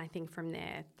 And I think from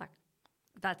there, like,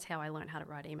 that's how I learned how to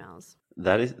write emails.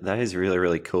 That is really,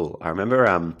 really cool. I remember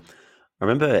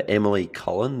Emily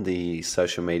Collin, the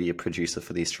social media producer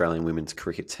for the Australian women's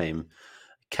cricket team,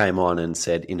 came on and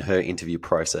said in her interview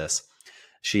process,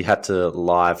 she had to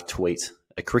live tweet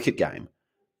a cricket game.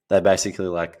 They basically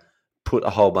like put a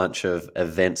whole bunch of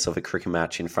events of a cricket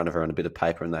match in front of her on a bit of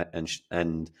paper,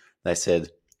 and they said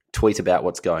tweet about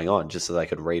what's going on, just so they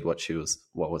could read what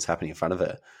was happening in front of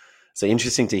her. So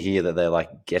interesting to hear that they're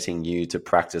like getting you to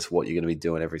practice what you're going to be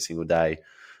doing every single day,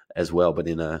 as well, but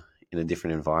in a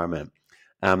different environment.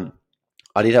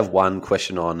 I did have one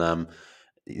question on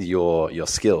your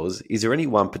skills. Is there any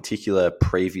one particular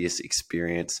previous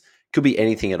experience? Could be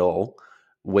anything at all,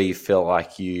 where you felt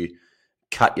like you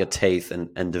cut your teeth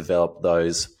and developed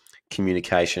those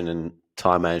communication and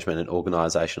time management and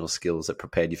organisational skills that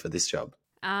prepared you for this job?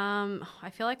 I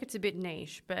feel like it's a bit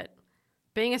niche, but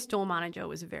being a store manager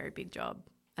was a very big job,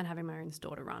 and having my own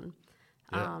store to run.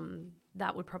 Yeah.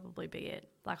 That would probably be it.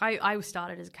 Like I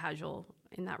started as a casual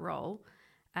in that role,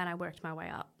 and I worked my way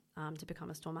up to become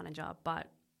a store manager. But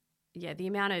yeah, the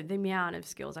amount of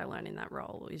skills I learned in that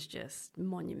role is just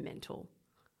monumental.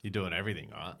 You're doing everything,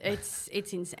 right? It's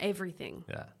in everything.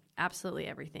 Yeah, absolutely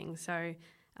everything. So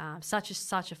such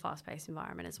a fast-paced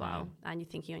environment as well, and you're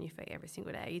thinking on your feet every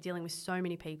single day. You're dealing with so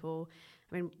many people.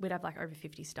 I mean, we'd have like over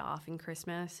 50 staff in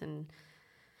Christmas, and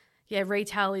Yeah,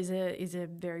 retail is a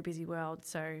very busy world.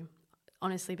 So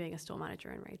honestly, being a store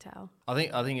manager in retail. I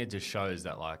think it just shows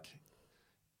that, like,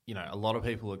 you know, a lot of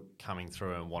people are coming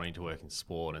through and wanting to work in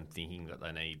sport and thinking that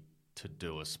they need to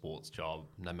do a sports job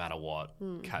no matter what,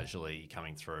 casually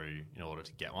coming through in order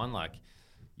to get one. Like,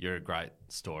 you're a great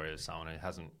story of someone who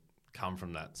hasn't come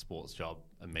from that sports job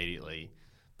immediately,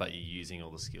 but you're using all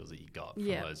the skills that you got from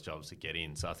those jobs to get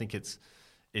in. So I think it's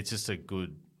just a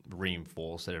good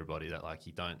reinforce to everybody that, like,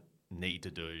 you don't need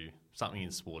to do something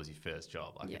in sport as your first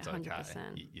job. Like, it's okay.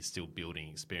 100%. You're still building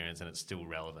experience and it's still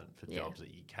relevant for jobs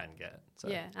that you can get. So,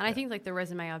 and I think, like, the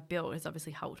resume I've built has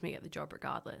obviously helped me get the job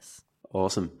regardless.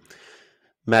 Awesome.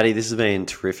 Maddy, this has been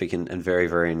terrific and very,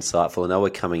 very insightful. I know we're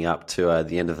coming up to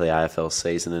the end of the AFL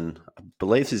season, and I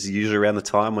believe this is usually around the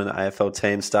time when AFL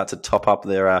teams start to top up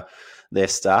their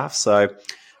staff. So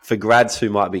for grads who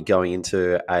might be going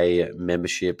into a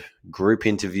membership group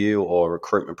interview or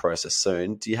recruitment process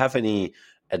soon, do you have any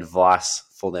advice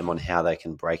for them on how they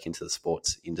can break into the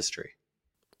sports industry?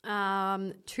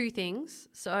 2 things.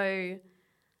 So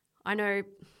I know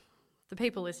the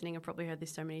people listening have probably heard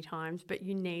this so many times, but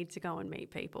you need to go and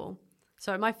meet people.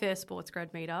 So at my first sports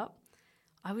grad meetup,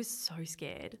 I was so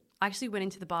scared. I actually went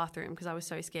into the bathroom because I was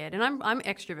so scared. And I'm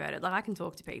extroverted. Like, I can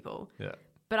talk to people. Yeah.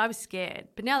 But I was scared.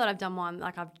 But now that I've done one,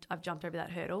 like, I've jumped over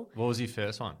that hurdle. What was your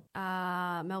first one?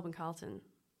 Melbourne Carlton.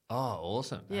 Oh,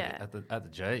 awesome. Yeah. At the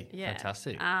G. Yeah.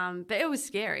 Fantastic. But it was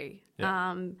scary.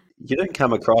 Yeah. You don't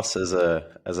come across as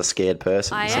a scared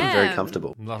person. You seem very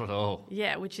comfortable. Not at all.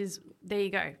 Yeah, which is, there you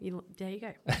go. There you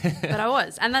go. But I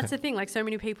was. And that's the thing. Like, so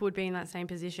many people would be in that same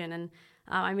position. And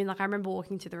I mean, like, I remember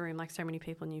walking to the room, like, so many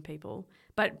people knew people.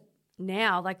 But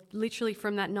now, like, literally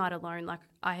from that night alone, like,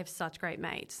 I have such great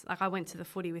mates. Like, I went to the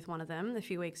footy with one of them a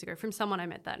few weeks ago from someone I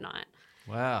met that night.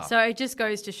 Wow. So it just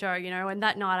goes to show, you know, and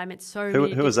that night I met so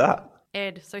many. Who was that?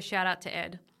 Ed. So shout out to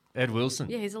Ed. Ed Wilson.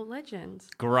 Yeah, he's a legend.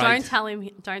 Great. Don't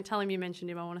tell him you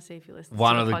mentioned him. I want to see if he listens.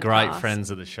 One to of the podcast. great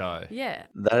friends of the show. Yeah.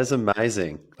 That is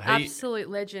amazing. Absolute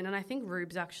legend. And I think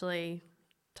Rubes actually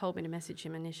told me to message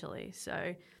him initially.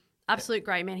 So absolute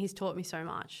great man. He's taught me so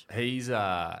much. He's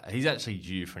actually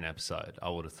due for an episode, I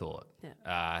would have thought.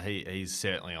 Yeah. He's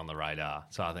certainly on the radar.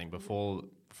 So I think before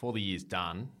the year's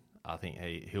done, I think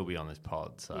he'll be on this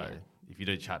pod. So if you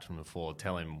do chat to him before,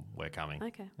 tell him we're coming.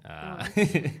 Okay.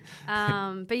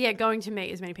 But yeah, going to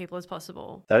meet as many people as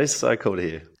possible. That is so cool to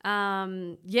hear.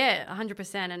 Yeah,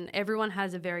 100%. And everyone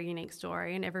has a very unique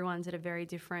story and everyone's at a very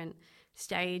different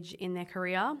stage in their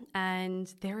career.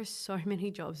 And there are so many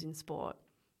jobs in sport.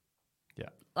 Yeah.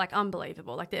 Like,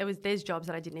 unbelievable. Like, there's jobs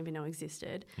that I didn't even know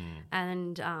existed.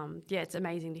 And it's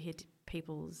amazing to hear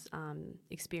people's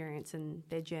experience and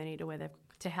their journey to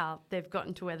how they've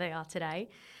gotten to where they are today.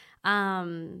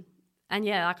 And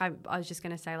yeah, like, I was just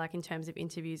going to say, like, in terms of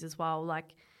interviews as well,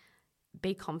 like,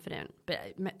 be confident, but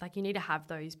like, you need to have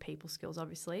those people skills,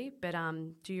 obviously, but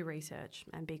do your research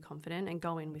and be confident and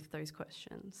go in with those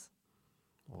questions.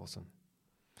 Awesome.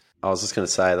 I was just going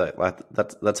to say that, like,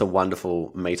 that's a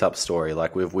wonderful meetup story.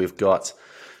 Like, we've got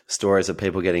stories of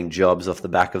people getting jobs off the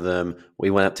back of them. We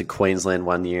went up to Queensland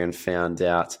one year and found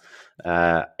out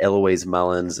Eloise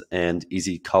Mullins and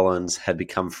Izzy Collins had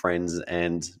become friends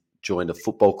and joined a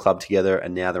football club together,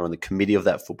 and now they're on the committee of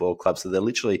that football club. So they're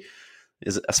literally,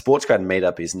 a sports grad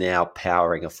meetup is now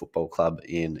powering a football club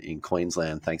in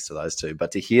Queensland thanks to those two.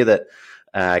 But to hear that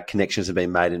connections have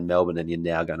been made in Melbourne and you're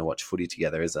now going to watch footy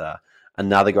together is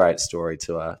another great story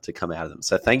to come out of them.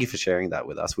 So thank you for sharing that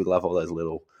with us. We love all those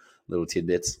little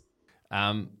tidbits.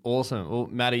 Awesome. Well,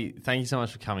 Maddy, thank you so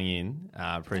much for coming in.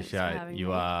 Appreciate it.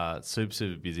 You are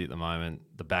super busy at the moment.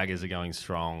 The baggers are going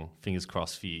strong. Fingers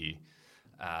crossed for you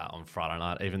on Friday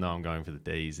night, even though I'm going for the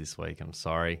D's this week. I'm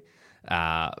sorry.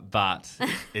 But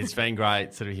it's been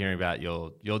great sort of hearing about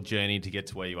your journey to get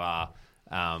to where you are.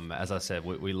 As I said,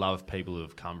 we love people who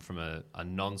have come from a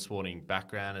non-sporting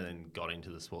background and then got into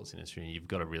the sports industry. And you've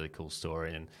got a really cool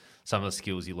story and some of the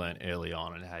skills you learned early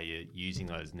on and how you're using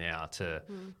those now to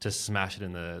smash it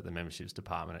in the memberships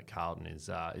department at Carlton is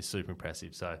super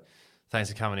impressive. So thanks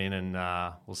for coming in, and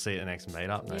we'll see you at the next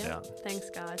meetup, no doubt.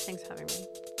 Thanks, guys. Thanks for having me.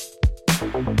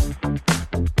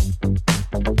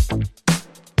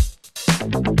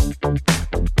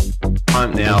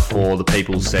 Time now for the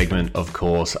People's segment, of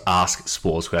course, Ask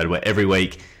Sports Grad, where every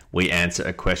week we answer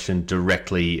a question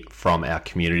directly from our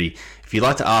community. If you'd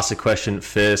like to ask a question,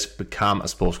 first become a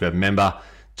Sports Grad member.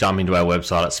 Jump into our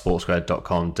website at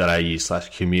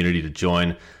sportsgrad.com.au/community to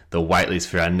join the waitlist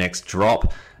for our next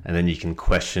drop, and then you can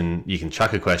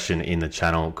chuck a question in the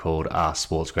channel called Ask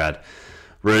Sports Grad.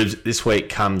 Rubes, this week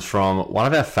comes from one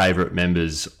of our favourite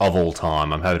members of all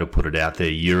time. I'm happy to put it out there,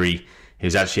 Yuri. He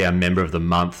was actually our member of the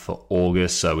month for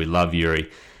August, so we love Yuri.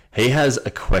 He has a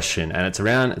question, and it's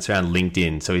around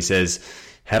LinkedIn. So he says,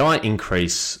 how do I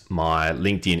increase my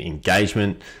LinkedIn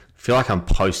engagement? I feel like I'm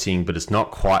posting, but it's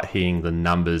not quite hitting the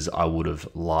numbers I would have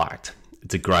liked.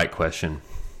 It's a great question.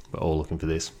 We're all looking for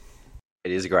this.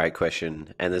 It is a great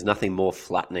question, and there's nothing more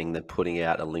flattening than putting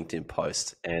out a LinkedIn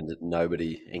post and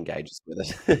nobody engages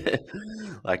with it.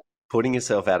 Like putting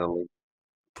yourself out on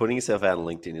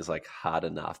LinkedIn is like hard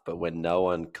enough, but when no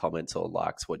one comments or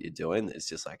likes what you're doing, it's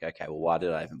just like, okay, well, why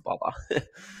did I even bother?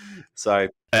 So,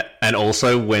 and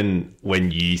also when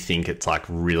you think it's like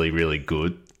really, really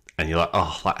good, and you're like,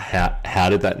 oh, like how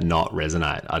did that not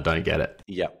resonate? I don't get it.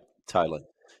 Yeah, totally.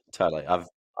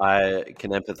 I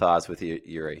can empathize with you,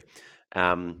 Yuri.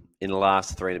 In the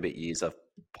last 3 and a bit years, I've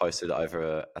posted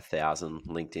over 1,000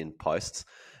 LinkedIn posts,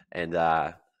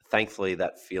 and thankfully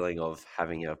that feeling of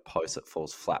having a post that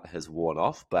falls flat has worn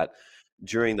off. But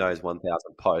during those 1,000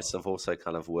 posts, I've also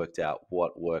kind of worked out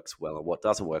what works well and what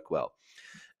doesn't work well.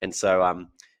 And so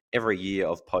every year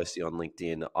of posting on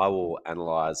LinkedIn, I will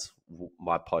analyze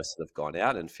my posts that have gone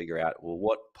out and figure out, well,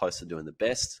 what posts are doing the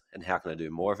best and how can I do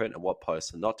more of it, and what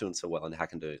posts are not doing so well and how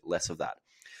can I do less of that.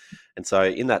 And so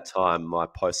in that time, my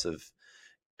posts have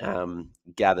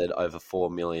gathered over 4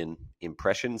 million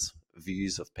impressions,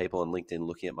 views of people on LinkedIn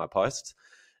looking at my posts.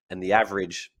 And the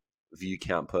average view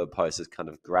count per post has kind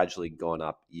of gradually gone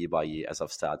up year by year as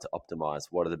I've started to optimize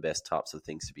what are the best types of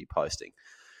things to be posting.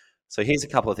 So here's a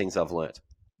couple of things I've learned.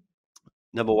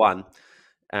 Number one,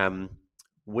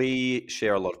 we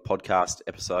share a lot of podcast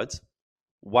episodes.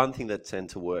 One thing that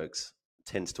tends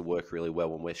to work really well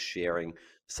when we're sharing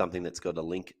something that's got a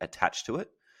link attached to it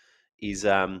is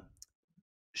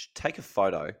take a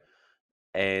photo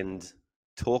and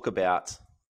talk about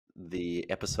the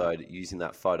episode using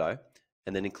that photo,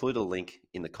 and then include a link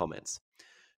in the comments.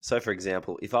 So, for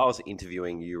example, if I was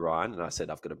interviewing you, Ryan, and I said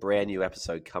I've got a brand new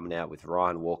episode coming out with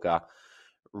Ryan Walker,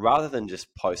 rather than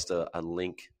just post a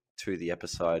link to the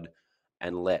episode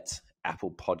and let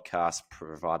Apple Podcasts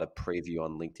provide a preview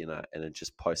on LinkedIn and it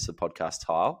just posts the podcast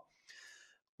tile,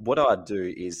 what I'd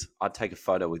do is I'd take a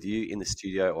photo with you in the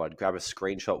studio, or I'd grab a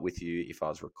screenshot with you if I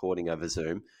was recording over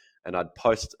Zoom, and I'd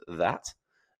post that,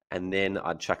 and then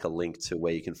I'd chuck a link to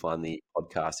where you can find the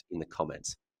podcast in the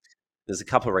comments. There's a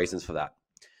couple of reasons for that.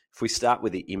 If we start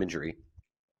with the imagery,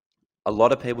 a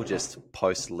lot of people just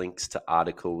post links to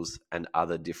articles and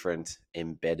other different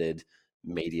embedded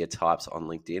media types on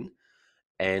LinkedIn.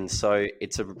 And so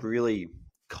it's a really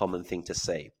common thing to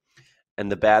see.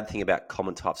 And the bad thing about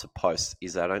common types of posts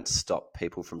is they don't stop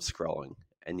people from scrolling.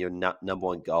 And your number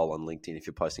one goal on LinkedIn, if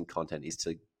you're posting content, is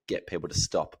to get people to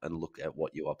stop and look at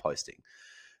what you are posting.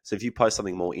 So if you post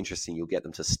something more interesting, you'll get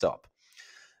them to stop.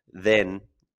 Then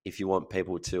if you want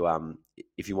people to,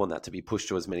 if you want that to be pushed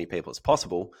to as many people as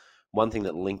possible, one thing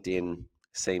that LinkedIn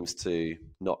seems to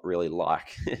not really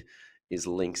like is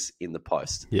links in the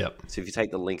post. Yep. So if you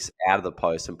take the links out of the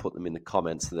post and put them in the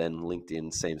comments, then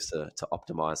LinkedIn seems to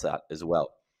optimize that as well.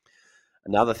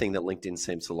 Another thing that LinkedIn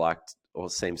seems to like, or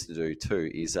seems to do too,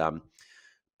 is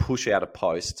push out a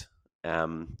post a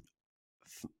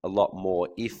lot more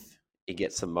if it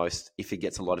gets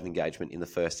a lot of engagement in the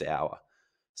first hour.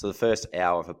 So the first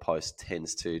hour of a post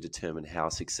tends to determine how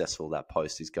successful that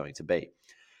post is going to be.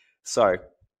 So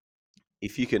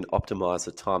if you can optimize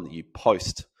the time that you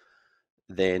post,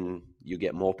 then you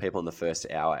get more people in the first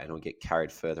hour and it'll get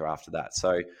carried further after that. So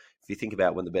if you think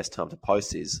about when the best time to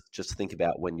post is, just think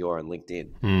about when you're on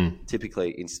LinkedIn.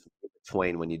 Typically in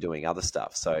between when you're doing other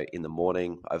stuff. So in the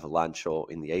morning, over lunch, or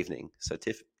in the evening. So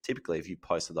typically if you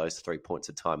post at those 3 points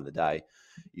of time of the day,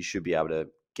 you should be able to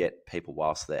get people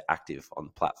whilst they're active on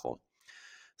the platform.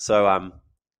 So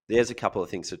there's a couple of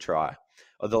things to try.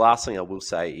 The last thing I will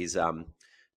say is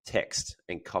text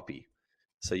and copy.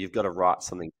 So you've got to write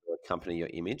something to accompany your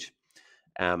image.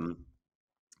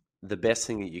 The best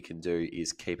thing that you can do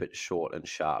is keep it short and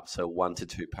sharp. So 1 to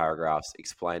 2 paragraphs,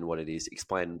 explain what it is,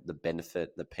 explain the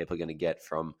benefit that people are going to get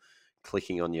from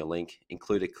clicking on your link,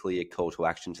 include a clear call to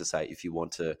action to say, if you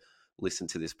want to listen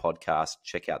to this podcast,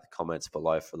 check out the comments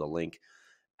below for the link,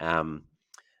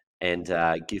 and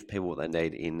give people what they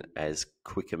need in as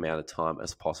quick amount of time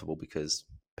as possible, because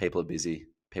people are busy.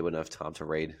 People don't have time to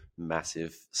read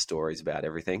massive stories about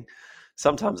everything.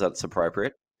 Sometimes that's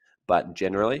appropriate, but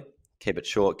generally keep it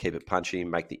short, keep it punchy,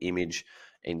 make the image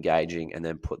engaging, and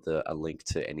then put a link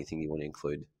to anything you want to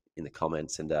include in the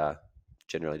comments, and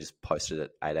generally just post it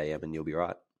at 8 a.m. and you'll be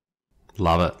right.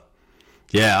 Love it.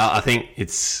 Yeah, I think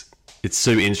it's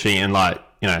super interesting, and like,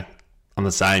 you know, I'm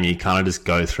the same. You kind of just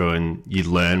go through and you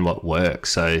learn what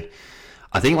works. So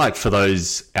I think like for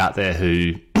those out there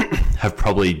who have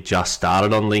probably just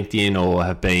started on LinkedIn or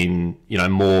have been,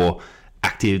 more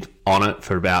active on it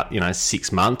for about,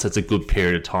 6 months, it's a good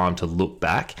period of time to look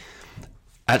back.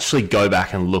 Actually go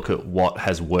back and look at what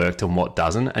has worked and what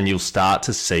doesn't, and you'll start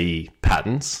to see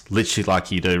patterns, literally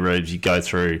like you do, Rubes. You go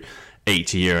through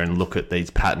each year and look at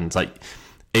these patterns. Like,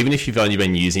 even if you've only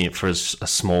been using it for a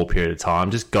small period of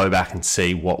time, just go back and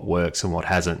see what works and what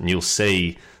hasn't, and you'll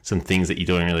see some things that you're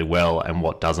doing really well and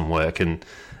what doesn't work. And,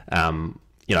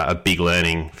 a big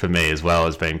learning for me as well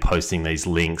has been posting these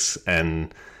links,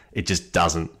 and it just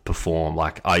doesn't perform.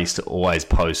 Like, I used to always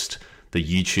post the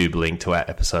YouTube link to our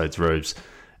episodes, Rubes,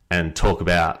 and talk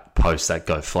about posts that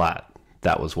go flat.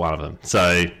 That was one of them.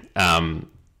 So,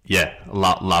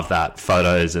 love that.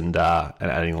 Photos and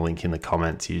adding a link in the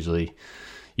comments usually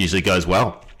goes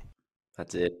well.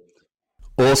 That's it.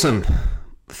 Awesome.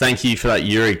 Thank you for that,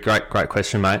 Yuri. Great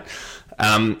question, mate.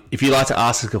 If you'd like to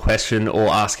ask us a question or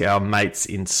ask our mates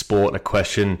in sport a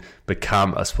question,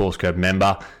 become a Sports Grad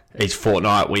member. Each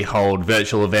fortnight, we hold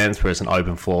virtual events where it's an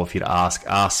open floor for you to ask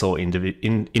us or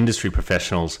industry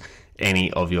professionals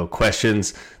any of your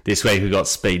questions. This week, we've got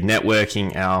Speed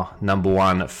Networking, our number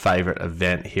one favourite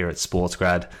event here at Sports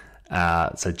Grad.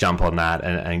 So jump on that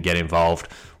and get involved.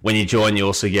 When you join, you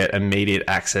also get immediate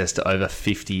access to over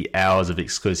 50 hours of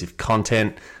exclusive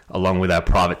content, along with our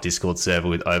private Discord server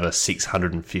with over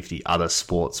 650 other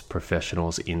sports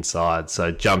professionals inside.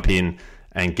 So jump in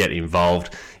and get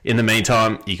involved. In the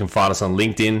meantime, you can find us on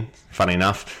LinkedIn, funny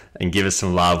enough, and give us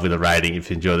some love with a rating if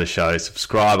you enjoy the show.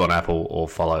 Subscribe on Apple or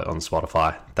follow on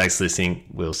Spotify. Thanks for listening.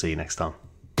 We'll see you next time.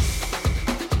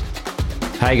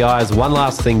 Hey guys, one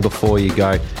last thing before you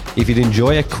go. If you'd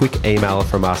enjoy a quick email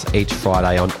from us each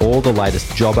Friday on all the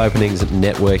latest job openings,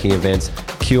 networking events,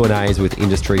 Q&As with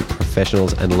industry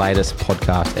professionals and latest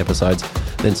podcast episodes,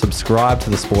 then subscribe to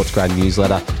the SportsGrad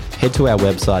newsletter. Head to our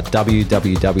website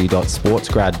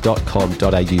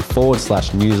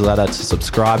www.sportsgrad.com.au/newsletter to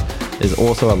subscribe. There's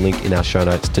also a link in our show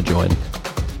notes to join.